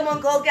 Like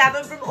someone called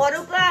Gavin from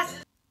Autoblast.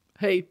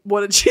 Hey,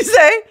 what did she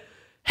say?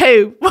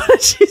 Hey, what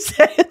did she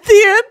say at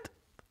the end?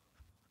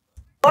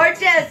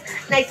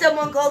 Gorgeous. Like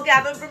someone called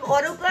Gavin from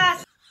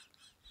Autoblast.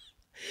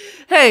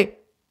 Hey,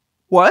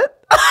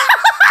 what?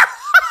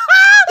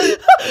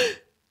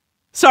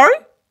 Sorry?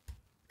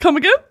 Come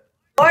again?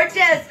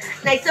 Gorgeous.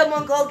 Like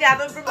someone called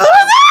Gavin from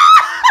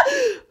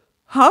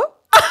Huh?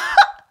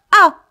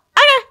 Oh,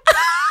 okay.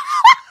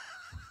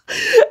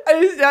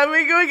 Is that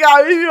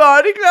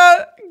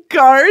Monica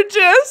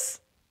gorgeous?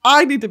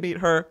 I need to meet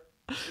her.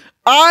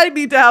 I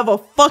need to have a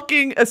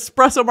fucking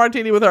espresso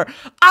martini with her.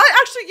 I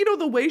actually,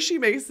 the way she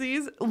makes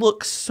these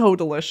look so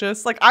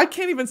delicious. Like, I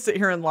can't even sit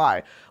here and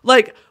lie.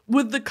 Like,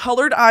 with the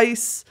colored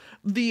ice,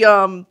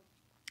 the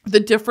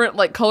different,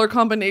 like, color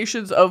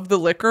combinations of the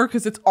liquor,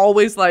 because it's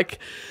always, like,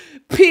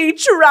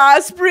 peach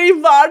raspberry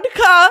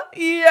vodka.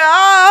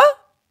 Yeah.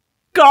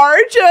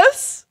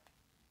 Gorgeous.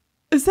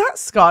 Is that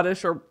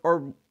Scottish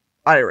or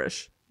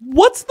Irish?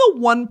 What's the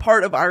one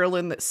part of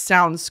Ireland that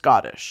sounds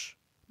Scottish?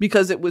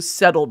 Because it was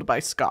settled by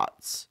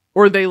Scots,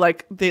 or they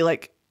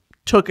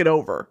took it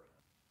over.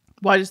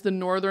 Why does the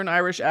Northern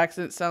Irish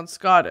accent sound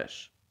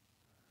Scottish?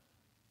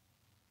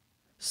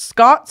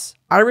 Scots,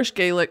 Irish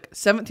Gaelic,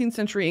 17th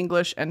century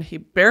English, and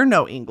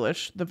Hiberno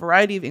English, the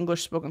variety of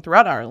English spoken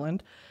throughout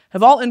Ireland,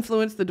 have all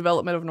influenced the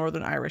development of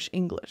Northern Irish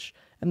English,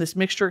 and this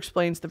mixture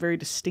explains the very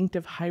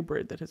distinctive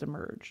hybrid that has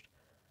emerged.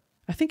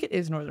 I think it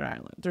is Northern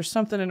Ireland. There's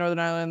something in Northern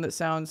Ireland that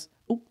sounds...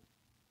 Ooh.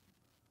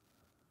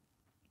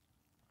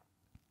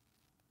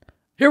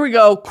 Here we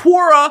go.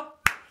 Quora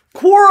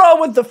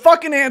with the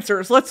fucking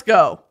answers. Let's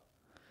go.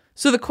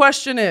 So the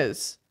question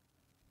is,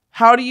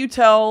 how do you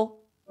tell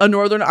a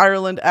Northern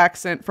Ireland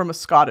accent from a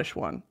Scottish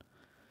one?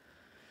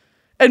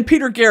 And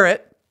Peter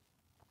Garrett,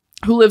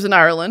 who lives in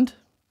Ireland,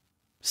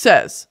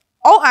 says,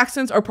 all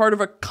accents are part of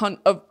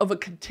a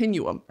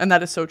continuum, and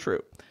that is so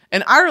true.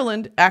 In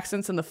Ireland,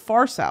 accents in the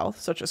far south,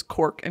 such as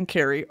Cork and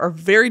Kerry, are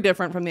very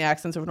different from the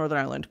accents of Northern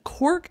Ireland.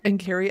 Cork and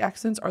Kerry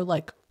accents are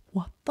like,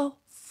 what the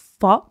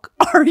fuck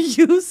are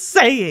you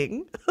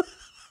saying?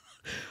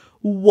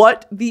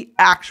 What the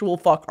actual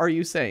fuck are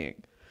you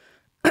saying?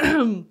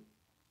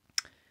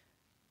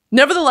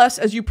 Nevertheless,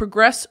 as you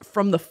progress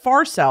from the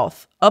far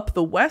south up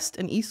the west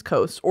and east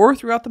coast or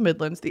throughout the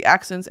Midlands, the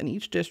accents in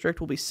each district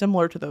will be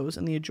similar to those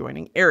in the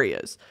adjoining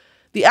areas.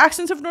 The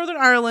accents of Northern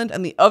Ireland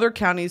and the other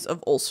counties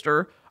of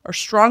Ulster are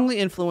strongly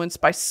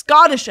influenced by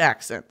Scottish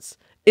accents,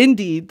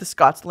 indeed the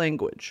Scots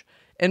language.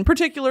 In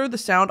particular, the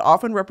sound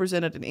often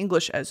represented in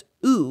English as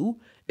oo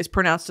is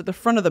pronounced at the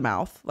front of the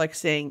mouth, like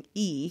saying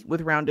E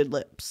with rounded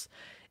lips.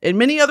 In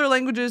many other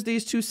languages,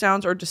 these two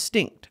sounds are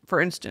distinct.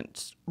 For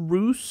instance,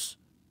 roos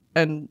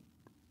and...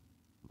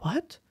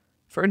 what?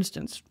 For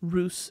instance,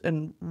 roos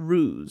and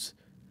ruse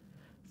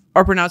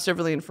are pronounced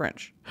differently in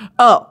French.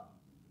 Oh.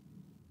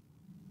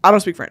 I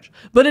don't speak French.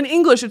 But in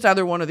English, it's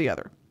either one or the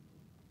other.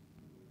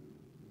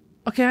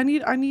 Okay, I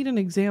need an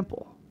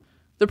example.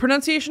 The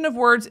pronunciation of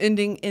words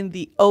ending in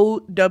the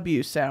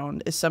OW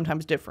sound is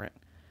sometimes different.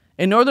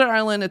 In Northern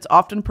Ireland, it's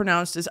often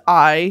pronounced as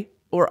I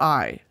or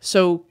I.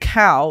 So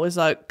cow is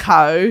like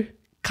cow,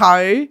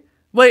 cow.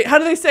 Wait, how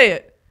do they say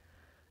it?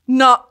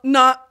 Not.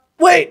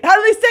 Wait, how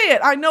do they say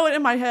it? I know it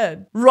in my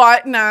head.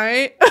 Right now.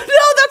 No,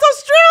 that's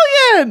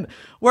Australian.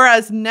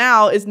 Whereas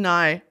now is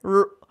nigh.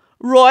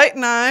 Right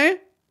now.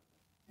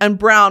 And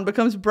brown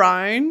becomes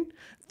brown.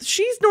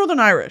 She's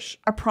Northern Irish.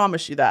 I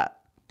promise you that.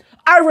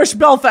 Irish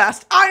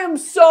Belfast. I am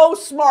so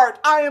smart.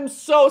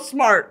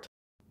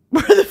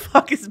 Where the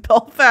fuck is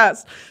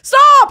Belfast?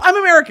 Stop! I'm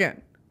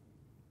American.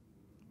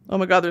 Oh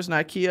my God, there's an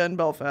IKEA in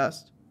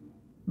Belfast.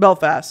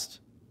 Belfast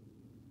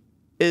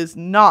is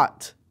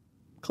not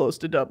close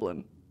to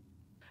Dublin.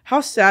 How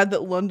sad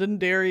that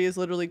Londonderry is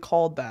literally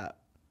called that.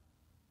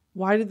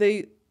 Why did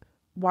they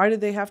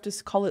have to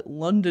call it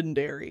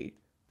Londonderry?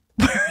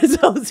 Where is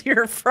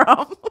Hozier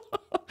from?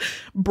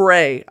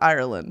 Bray,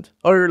 Ireland.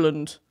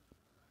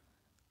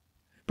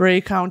 Bray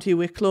County,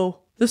 Wicklow.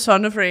 The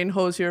son of Rain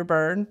Hozier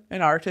Byrne,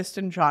 an artist,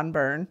 and John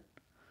Byrne,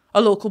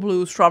 a local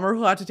blues drummer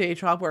who had a day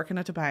job working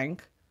at a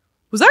bank.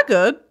 Was that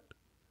good?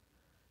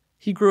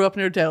 He grew up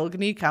near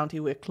Delgany,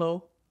 County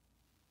Wicklow.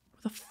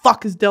 Where the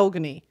fuck is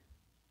Delgany?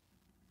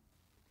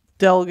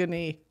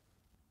 Delgany.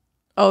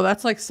 Oh,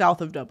 that's like south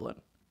of Dublin.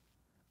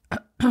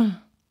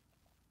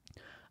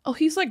 Oh,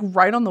 he's like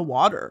right on the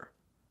water.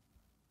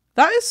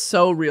 That is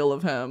so real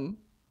of him.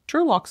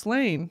 Sherlock's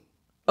Lane.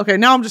 Okay,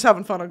 now I'm just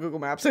having fun on Google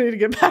Maps. I need to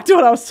get back to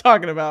what I was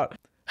talking about.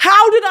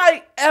 How did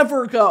I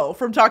ever go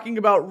from talking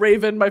about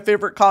Raven, my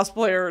favorite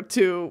cosplayer,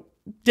 to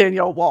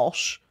Danielle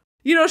Walsh?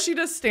 She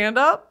does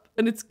stand-up,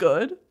 and it's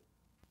good.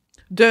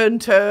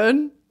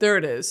 Downtown. There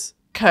it is.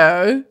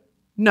 Co.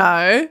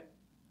 No.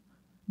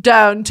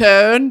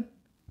 Downtown.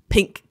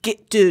 Pink,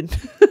 get done.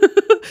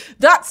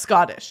 That's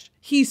Scottish.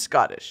 He's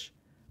Scottish.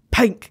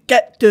 Pink,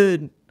 get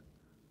done.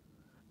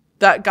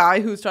 That guy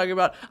who's talking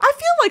about... I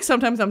feel like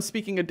sometimes I'm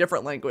speaking a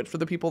different language for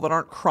the people that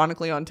aren't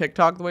chronically on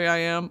TikTok the way I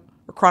am,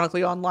 or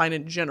chronically online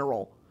in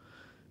general.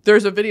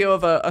 there's a video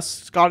of a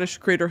Scottish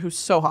creator who's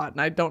so hot,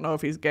 and I don't know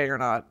if he's gay or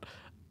not,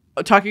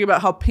 talking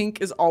about how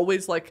Pink is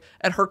always like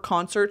at her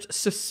concerts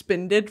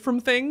suspended from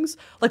things.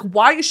 Like,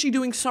 why is she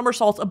doing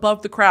somersaults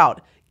above the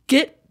crowd?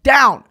 Get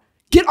down,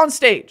 get on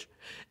stage.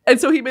 And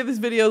so he made this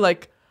video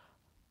like,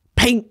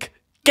 Pink,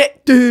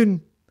 get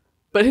down.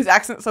 But his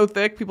accent's so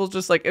thick, people's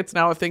just like, it's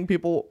now a thing.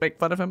 People make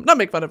fun of him. Not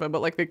make fun of him,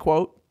 but like they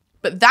quote.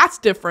 But that's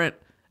different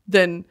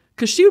than,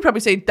 because she would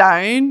probably say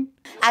down.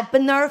 I'd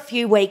been there a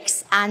few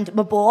weeks and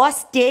my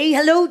boss, D,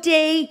 hello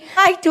D,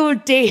 I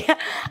told D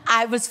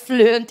I was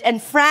fluent in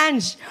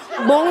French.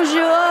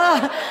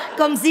 Bonjour,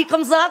 comme ci,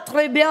 comme ça,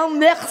 très bien,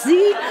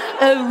 merci,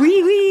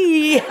 oui,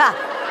 oui.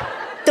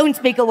 Don't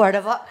speak a word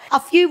of it. A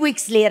few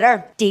weeks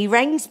later, D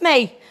rings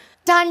me.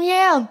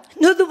 Danielle,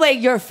 know the way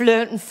you're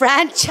fluent in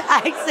French?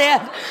 I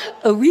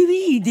said, oui,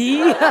 oui,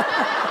 D.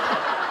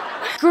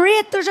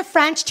 Great, there's a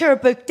French tour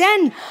booked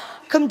in.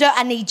 Come down,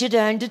 I need you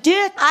down to do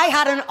it. I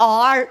had an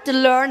hour to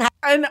learn.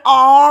 An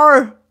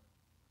hour.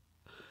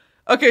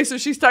 Okay, so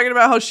she's talking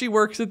about how she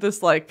works at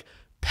this like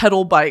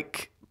pedal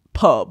bike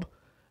pub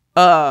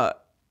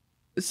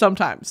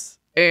sometimes,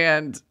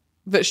 and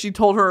that she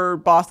told her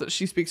boss that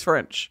she speaks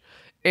French,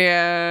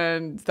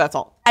 and that's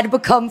all. I'd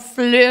become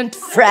fluent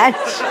French.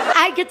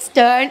 I get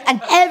down,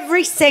 and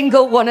every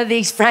single one of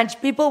these French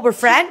people were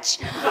French.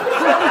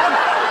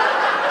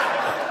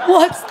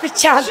 What's the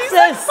chances? She's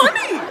like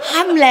funny.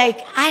 I'm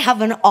like, I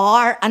have an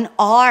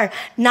hour,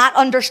 not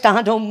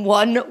understanding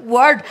one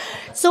word.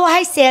 So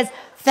I says,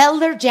 fill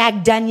their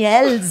Jack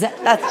Daniels.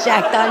 That's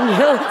Jack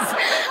Daniels.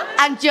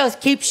 And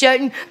just keep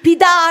shouting,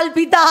 pedal,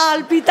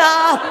 pedal,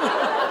 pedal.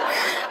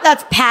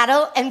 That's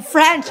paddle in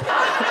French.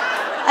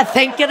 I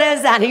think it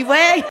is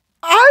anyway.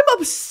 I'm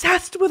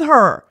obsessed with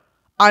her.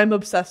 I'm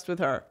obsessed with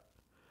her.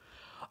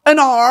 An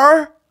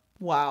R.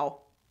 Wow.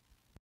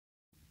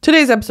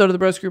 Today's episode of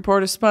the Broski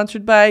Report is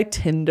sponsored by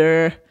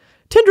Tinder.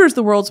 Tinder is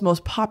the world's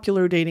most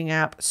popular dating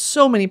app.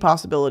 So many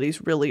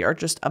possibilities really are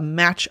just a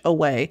match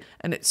away,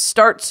 and it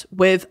starts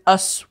with a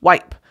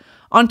swipe.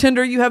 On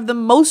Tinder, you have the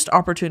most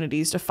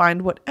opportunities to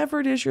find whatever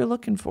it is you're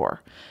looking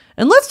for.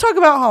 And let's talk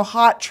about how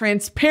hot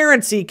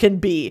transparency can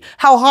be,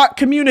 how hot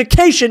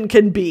communication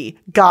can be,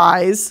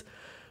 guys.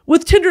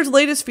 With Tinder's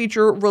latest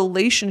feature,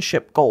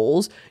 Relationship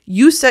Goals,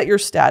 you set your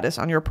status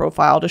on your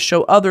profile to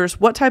show others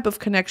what type of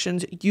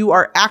connections you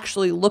are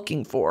actually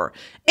looking for.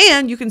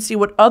 And you can see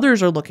what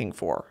others are looking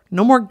for.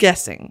 No more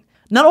guessing.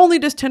 Not only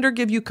does Tinder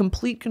give you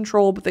complete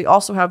control, but they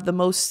also have the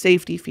most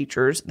safety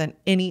features than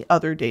any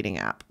other dating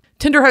app.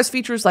 Tinder has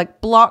features like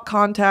block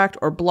contact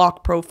or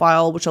block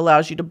profile, which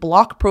allows you to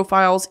block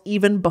profiles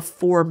even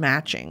before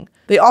matching.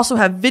 They also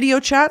have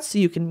video chats so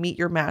you can meet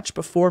your match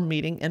before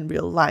meeting in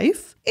real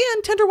life.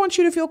 And Tinder wants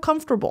you to feel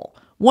comfortable.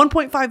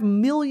 1.5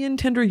 million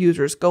Tinder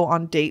users go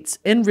on dates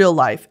in real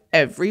life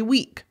every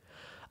week.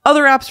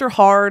 Other apps are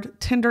hard.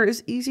 Tinder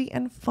is easy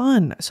and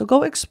fun. So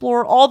go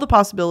explore all the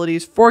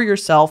possibilities for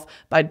yourself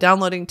by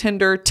downloading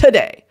Tinder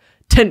today.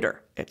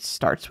 Tinder, it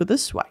starts with a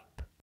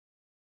swipe.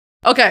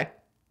 Okay.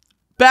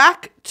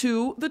 Back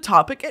to the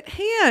topic at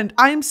hand.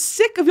 I am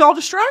sick of y'all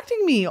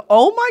distracting me.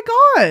 Oh my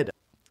God.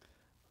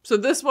 So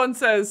this one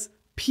says,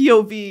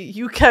 POV,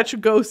 you catch a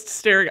ghost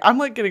staring. I'm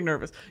like getting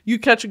nervous. You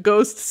catch a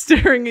ghost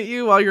staring at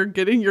you while you're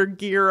getting your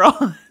gear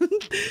on.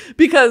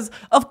 Because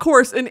of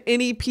course, in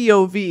any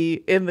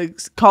POV in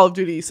the Call of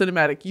Duty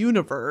cinematic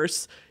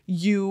universe,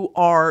 you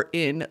are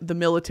in the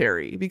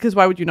military. Because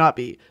why would you not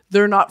be?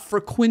 They're not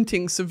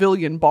frequenting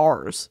civilian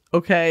bars.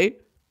 Okay.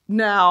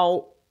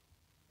 Now,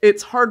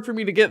 it's hard for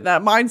me to get in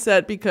that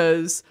mindset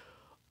because,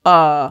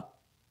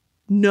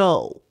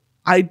 no,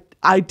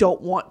 I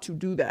don't want to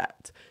do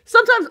that.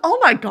 Sometimes, oh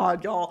my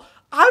God, y'all,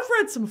 I've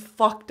read some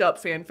fucked up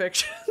fan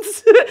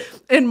fictions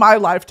in my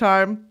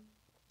lifetime.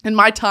 In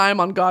my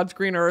time on God's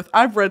green earth,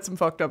 I've read some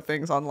fucked up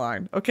things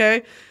online,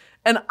 okay?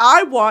 And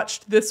I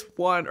watched this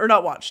one, or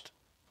not watched.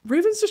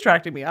 Raven's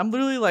distracting me. I'm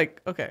literally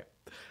like, okay.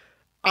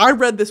 I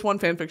read this one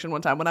fan fiction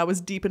one time when I was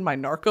deep in my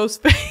Narcos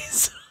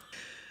phase.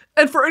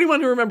 And for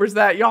anyone who remembers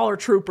that, y'all are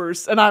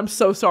troopers, and I'm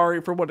so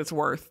sorry for what it's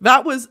worth.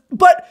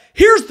 But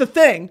here's the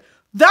thing.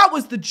 That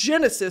was the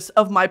genesis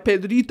of my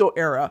Pedrito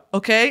era,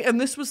 okay?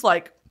 And this was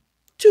like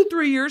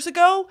 2-3 years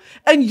ago,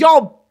 and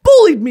y'all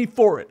bullied me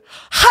for it.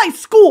 High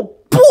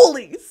school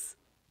bullies.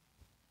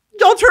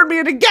 Y'all turned me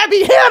into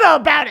Gabby Hanna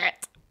about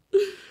it.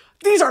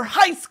 These are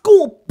high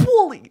school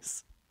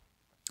bullies.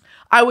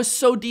 I was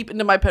so deep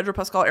into my Pedro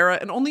Pascal era,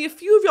 and only a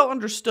few of y'all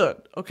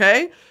understood,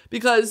 okay?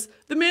 Because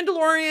The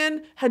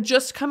Mandalorian had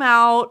just come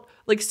out,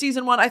 like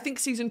season 1. I think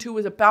season 2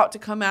 was about to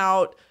come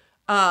out.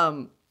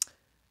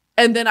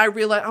 And then I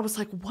realized, I was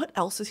like, what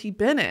else has he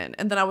been in?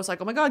 And then I was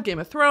like, oh my God, Game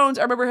of Thrones.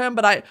 I remember him,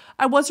 but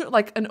I wasn't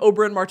like an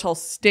Oberyn Martell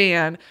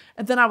stan.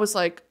 And then I was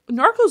like,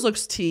 Narcos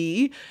looks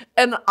tea.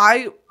 And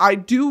I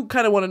do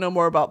kind of want to know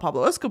more about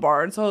Pablo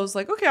Escobar. And so I was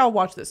like, okay, I'll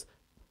watch this.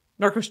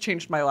 Narcos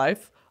changed my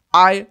life.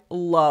 I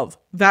love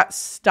that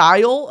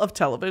style of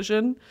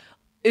television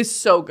is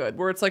so good,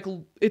 where it's like,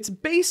 it's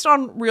based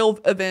on real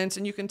events,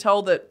 and you can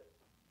tell that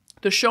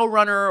the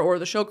showrunner or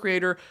the show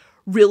creator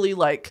really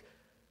like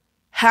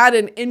had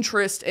an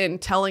interest in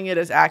telling it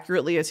as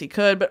accurately as he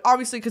could. But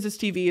obviously, because it's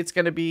TV, it's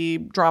going to be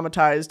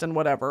dramatized and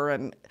whatever.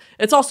 And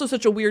it's also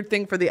such a weird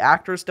thing for the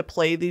actors to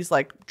play these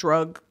like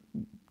drug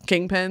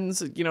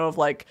kingpins, you know, of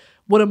like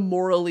what a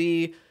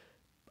morally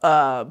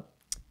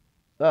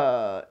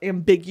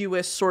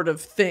ambiguous sort of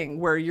thing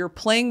where you're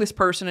playing this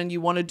person and you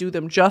want to do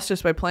them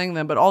justice by playing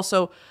them, but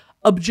also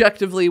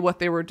objectively what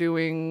they were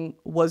doing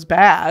was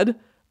bad.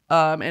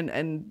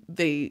 And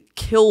they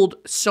killed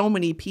so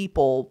many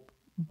people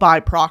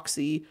by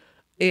proxy,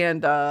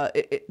 and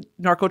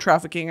narco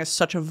trafficking is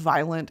such a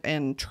violent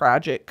and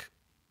tragic,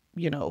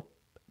 you know,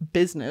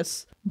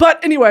 business.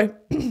 But anyway,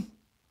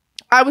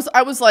 I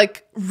was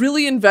like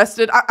really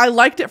invested. I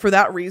liked it for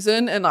that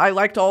reason, and I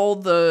liked all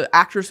the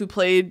actors who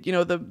played, you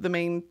know, the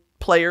main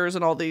players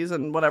and all these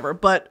and whatever.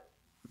 But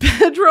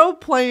Pedro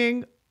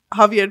playing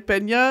Javier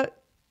Peña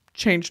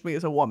changed me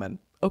as a woman.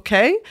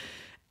 Okay,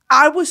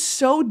 I was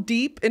so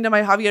deep into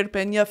my Javier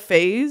Peña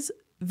phase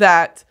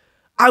that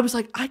I was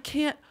like, I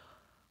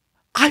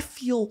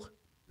feel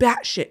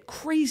batshit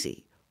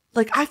crazy.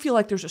 Like, I feel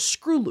like there's a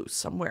screw loose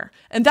somewhere.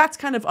 And that's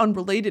kind of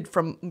unrelated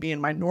from me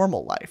in my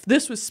normal life.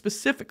 This was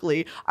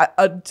specifically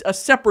a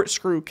separate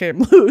screw came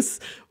loose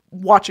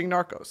watching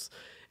Narcos.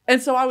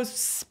 And so I was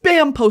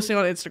spam posting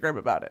on Instagram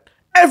about it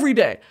every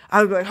day.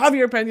 I would be like,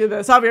 Javier Peña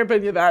this, Javier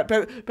Peña that,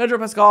 Pedro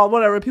Pascal,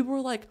 whatever. People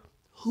were like,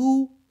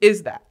 who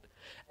is that?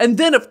 And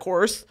then, of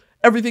course,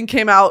 everything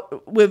came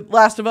out with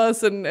Last of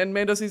Us and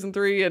Mando Season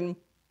 3, and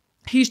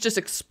he's just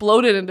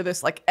exploded into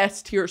this like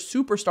S-tier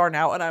superstar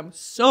now, and I'm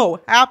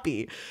so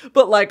happy.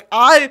 But like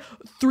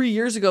 3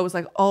 years ago was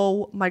like,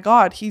 oh my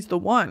God, he's the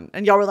one.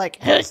 And y'all were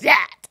like, who's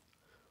that?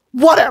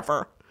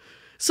 Whatever.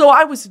 So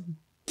I was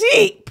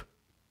deep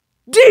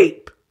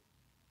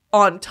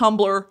on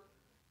Tumblr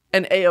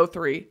and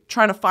AO3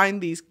 trying to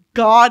find these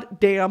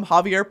goddamn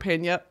Javier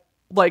Peña,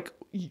 like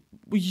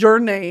your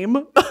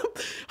name,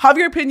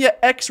 Javier Peña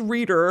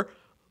ex-reader,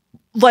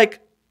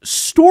 like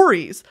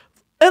stories.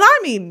 And I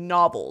mean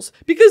novels,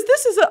 because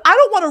this is I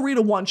don't want to read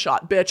a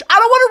one-shot, bitch. I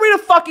don't want to read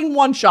a fucking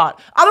one-shot.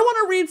 I don't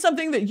want to read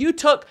something that you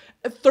took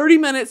 30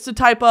 minutes to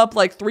type up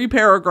like 3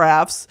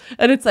 paragraphs.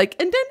 And it's like,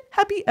 and then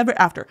happy ever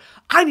after.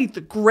 I need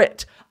the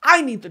grit.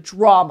 I need the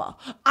drama.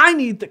 I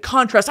need the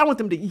contrast. I want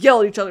them to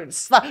yell at each other and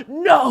slap.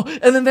 No.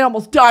 And then they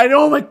almost died. And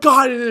oh my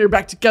God. And then they're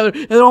back together.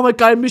 And then, oh my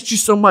God, I missed you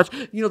so much.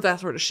 You know, that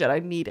sort of shit. I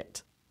need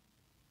it.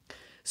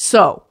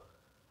 So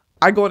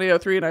I go on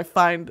AO3 and I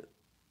find...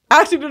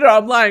 Actually, no,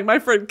 I'm lying. My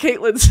friend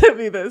Caitlin sent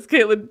me this.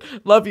 Caitlin,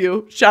 love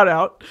you. Shout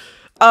out.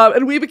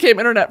 And we became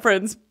internet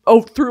friends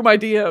through my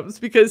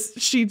DMs because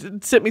she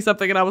sent me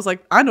something and I was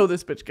like, I know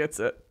this bitch gets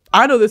it.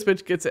 I know this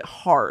bitch gets it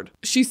hard.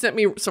 She sent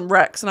me some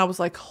recs and I was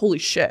like, holy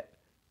shit.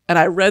 And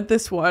I read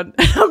this one.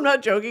 I'm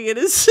not joking. It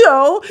is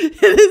so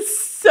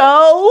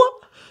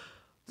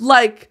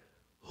like,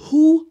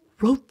 who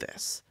wrote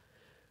this?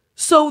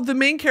 So the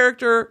main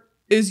character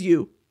is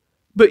you,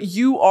 but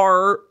you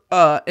are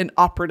an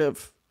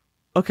operative.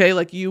 Okay,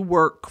 like you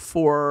work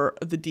for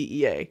the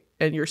DEA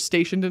and you're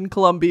stationed in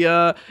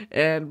Colombia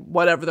and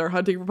whatever. They're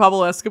hunting for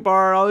Pablo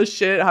Escobar, all this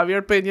shit.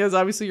 Javier Peña is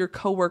obviously your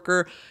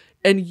coworker.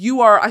 And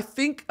you are, I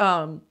think,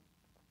 the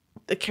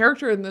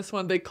character in this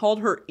one, they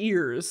called her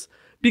Ears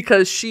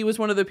because she was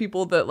one of the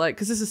people that like,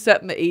 because this is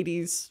set in the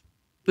 80s.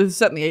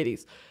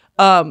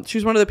 She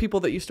was one of the people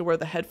that used to wear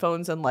the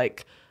headphones and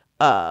like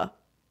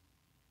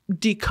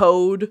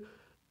decode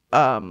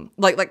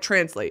like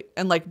translate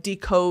and like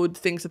decode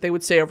things that they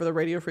would say over the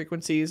radio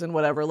frequencies and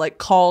whatever, like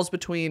calls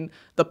between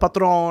the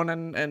patron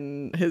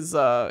and his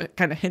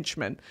kind of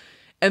henchman.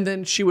 And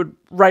then she would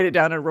write it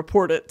down and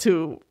report it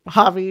to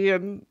Javi.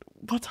 And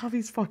what's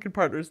Javi's fucking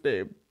partner's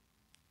name?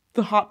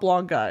 The hot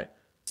blonde guy.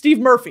 Steve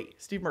Murphy.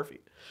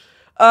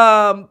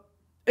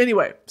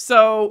 Anyway,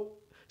 so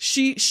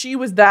she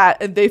was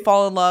that and they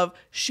fall in love.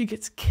 She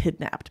gets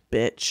kidnapped,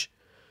 bitch.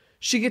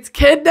 She gets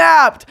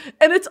kidnapped.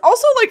 And it's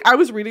also like, I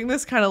was reading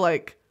this kind of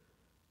like,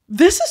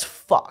 this is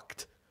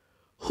fucked.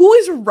 Who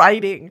is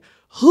writing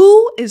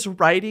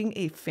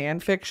a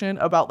fan fiction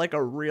about like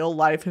a real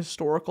life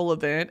historical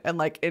event and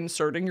like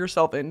inserting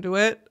yourself into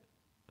it?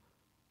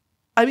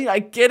 I mean, I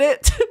get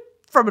it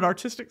from an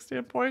artistic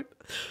standpoint,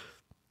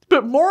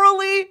 but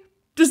morally,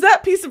 does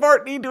that piece of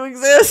art need to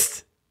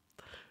exist?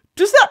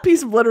 Does that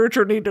piece of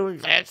literature need to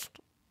exist?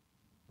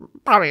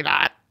 Probably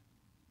not.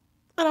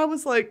 And I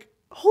was like,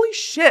 holy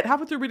shit,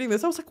 halfway through reading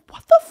this, I was like,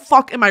 what the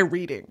fuck am I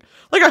reading?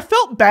 Like, I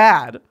felt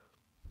bad.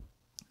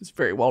 It's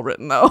very well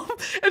written, though.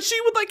 And she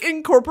would, like,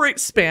 incorporate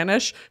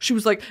Spanish. She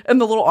was like, in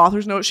the little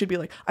author's note, she'd be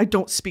like, I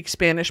don't speak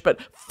Spanish,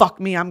 but fuck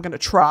me, I'm gonna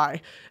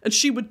try. And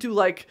she would do,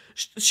 like,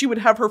 she would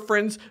have her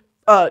friends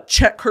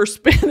check her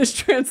Spanish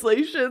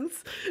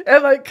translations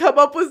and, like, come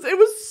up with, it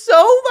was so,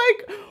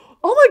 like,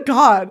 oh my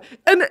God.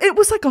 And it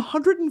was, like,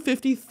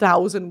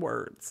 150,000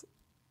 words.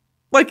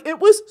 Like, it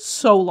was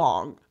so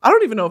long. I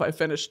don't even know if I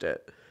finished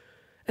it.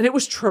 And it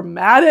was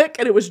traumatic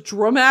and it was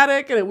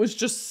dramatic and it was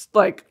just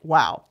like,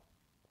 wow.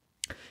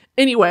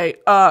 Anyway,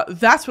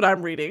 that's what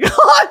I'm reading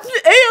on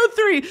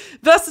AO3.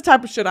 That's the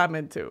type of shit I'm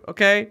into,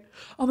 okay?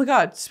 Oh my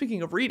God,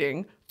 speaking of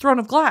reading, Throne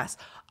of Glass.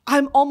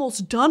 I'm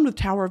almost done with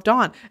Tower of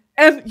Dawn.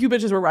 And you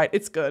bitches were right.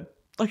 It's good.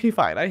 Okay,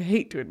 fine. I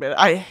hate to admit it.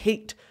 I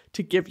hate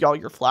to give y'all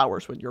your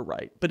flowers when you're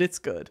right, but it's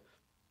good.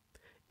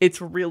 It's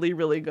really,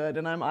 really good.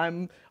 And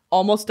I'm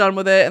almost done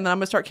with it. And then I'm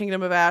going to start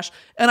Kingdom of Ash.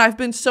 And I've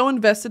been so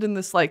invested in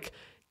this like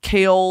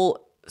Kale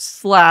 /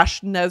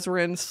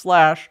 Nezrin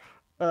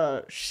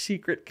 /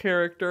 secret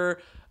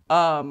character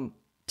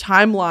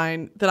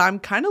timeline that I'm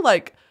kind of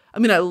like, I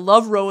mean, I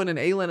love Rowan and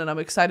Aelin, and I'm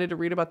excited to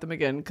read about them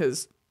again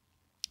because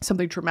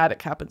something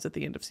traumatic happens at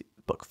the end of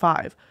book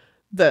 5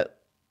 that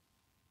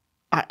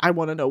I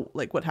want to know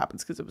like what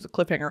happens because it was a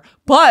cliffhanger.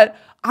 But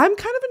I'm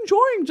kind of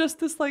enjoying just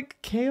this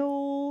like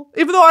Kale,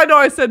 even though I know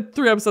I said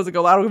 3 episodes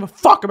ago, I don't give a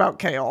fuck about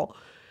Kale.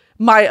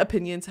 My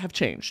opinions have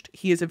changed.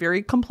 He is a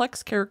very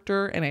complex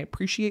character, and I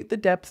appreciate the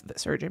depth that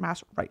Sarah J.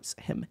 Maas writes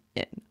him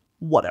in.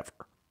 Whatever.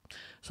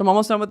 So I'm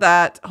almost done with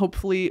that.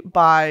 Hopefully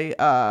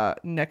by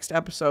next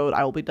episode,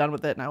 I will be done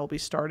with it, and I will be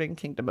starting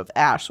Kingdom of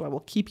Ash. So I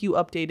will keep you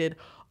updated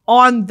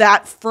on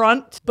that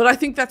front. But I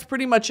think that's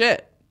pretty much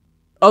it.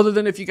 Other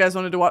than if you guys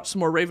wanted to watch some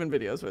more Raven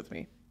videos with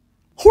me.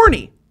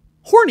 Horny.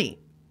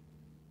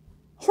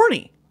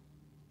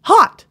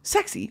 Hot.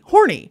 Sexy.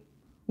 Horny.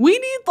 We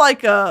need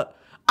like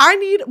I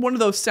need one of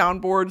those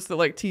soundboards that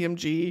like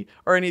TMG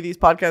or any of these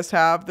podcasts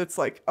have that's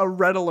like a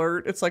red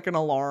alert. It's like an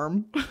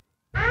alarm.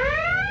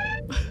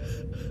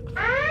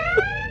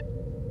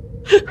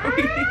 We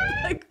need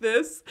like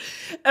this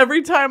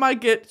every time I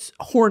get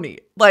horny,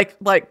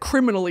 like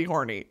criminally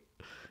horny.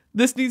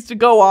 This needs to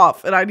go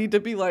off, and I need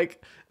to be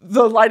like,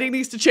 the lighting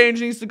needs to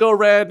change, needs to go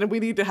red, and we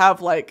need to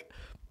have like,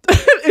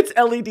 it's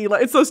LED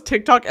lights. It's those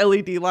TikTok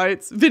LED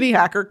lights. Vinny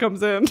Hacker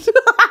comes in.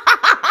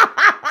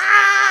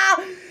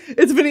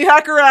 It's Vinny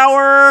Hacker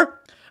hour.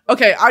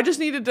 Okay, I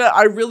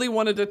really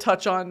wanted to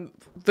touch on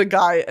the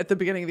guy at the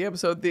beginning of the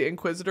episode, the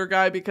Inquisitor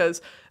guy,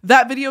 because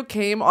that video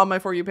came on my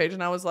For You page,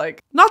 and I was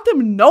like, not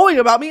them knowing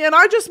about me, and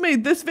I just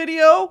made this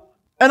video.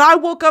 And I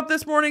woke up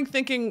this morning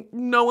thinking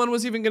no one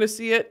was even going to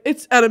see it.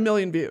 It's at 1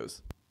 million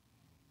views.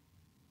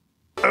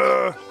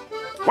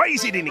 Why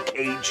is it in a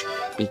cage?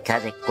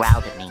 Because it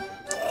growled at me.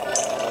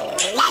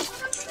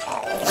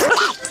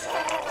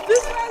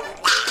 This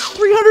has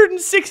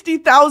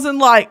 360,000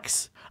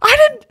 likes.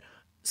 I didn't...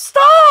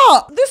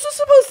 Stop! This was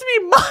supposed to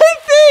be my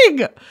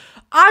thing!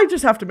 I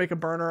just have to make a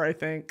burner, I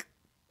think.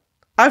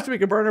 I have to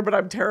make a burner, but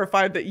I'm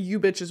terrified that you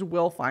bitches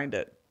will find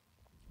it.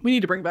 We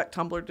need to bring back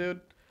Tumblr,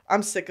 dude.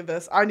 I'm sick of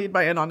this. I need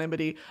my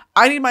anonymity.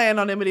 I need my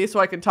anonymity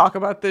so I can talk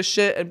about this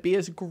shit and be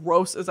as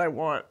gross as I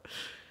want.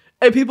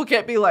 And people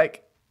can't be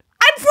like,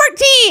 I'm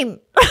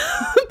 14!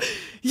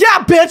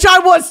 Yeah, bitch, I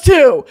was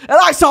too! And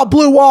I saw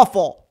Blue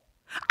Waffle.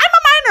 I'm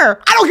a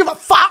minor! I don't give a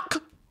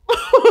fuck!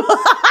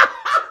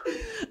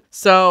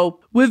 So,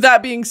 with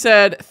that being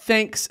said,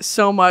 thanks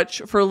so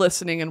much for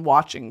listening and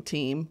watching,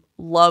 team.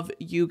 Love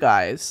you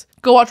guys.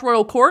 Go watch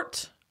Royal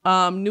Court.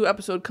 New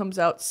episode comes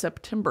out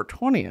September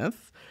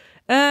 20th.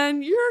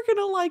 And you're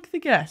gonna like the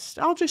guest.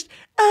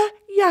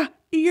 Yeah,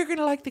 you're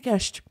gonna like the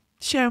guest.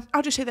 So,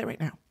 I'll just say that right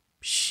now.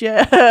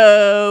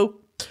 So,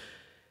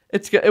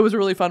 it was a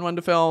really fun one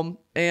to film.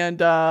 And,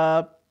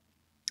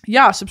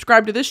 yeah,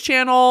 subscribe to this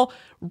channel.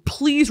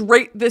 Please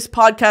rate this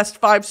podcast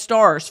 5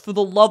 stars for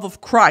the love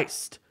of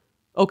Christ.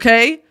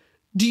 Okay?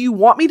 Do you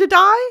want me to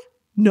die?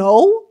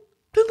 No?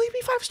 Then leave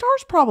me 5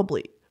 stars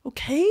probably.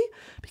 Okay?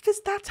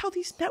 Because that's how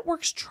these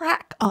networks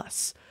track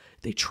us.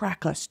 They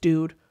track us,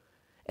 dude.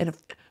 And if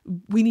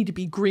we need to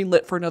be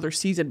greenlit for another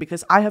season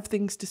because I have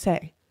things to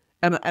say.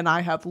 And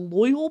I have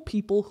loyal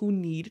people who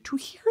need to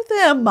hear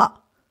them.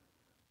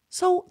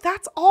 So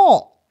that's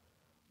all.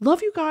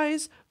 Love you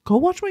guys. Go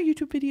watch my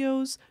YouTube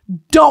videos.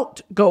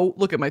 Don't go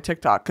look at my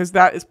TikTok because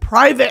that is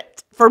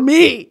private for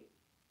me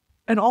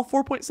and all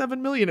 4.7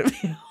 million of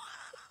you.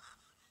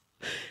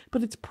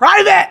 But it's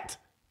private.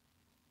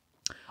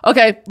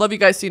 Okay. Love you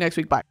guys. See you next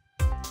week. Bye.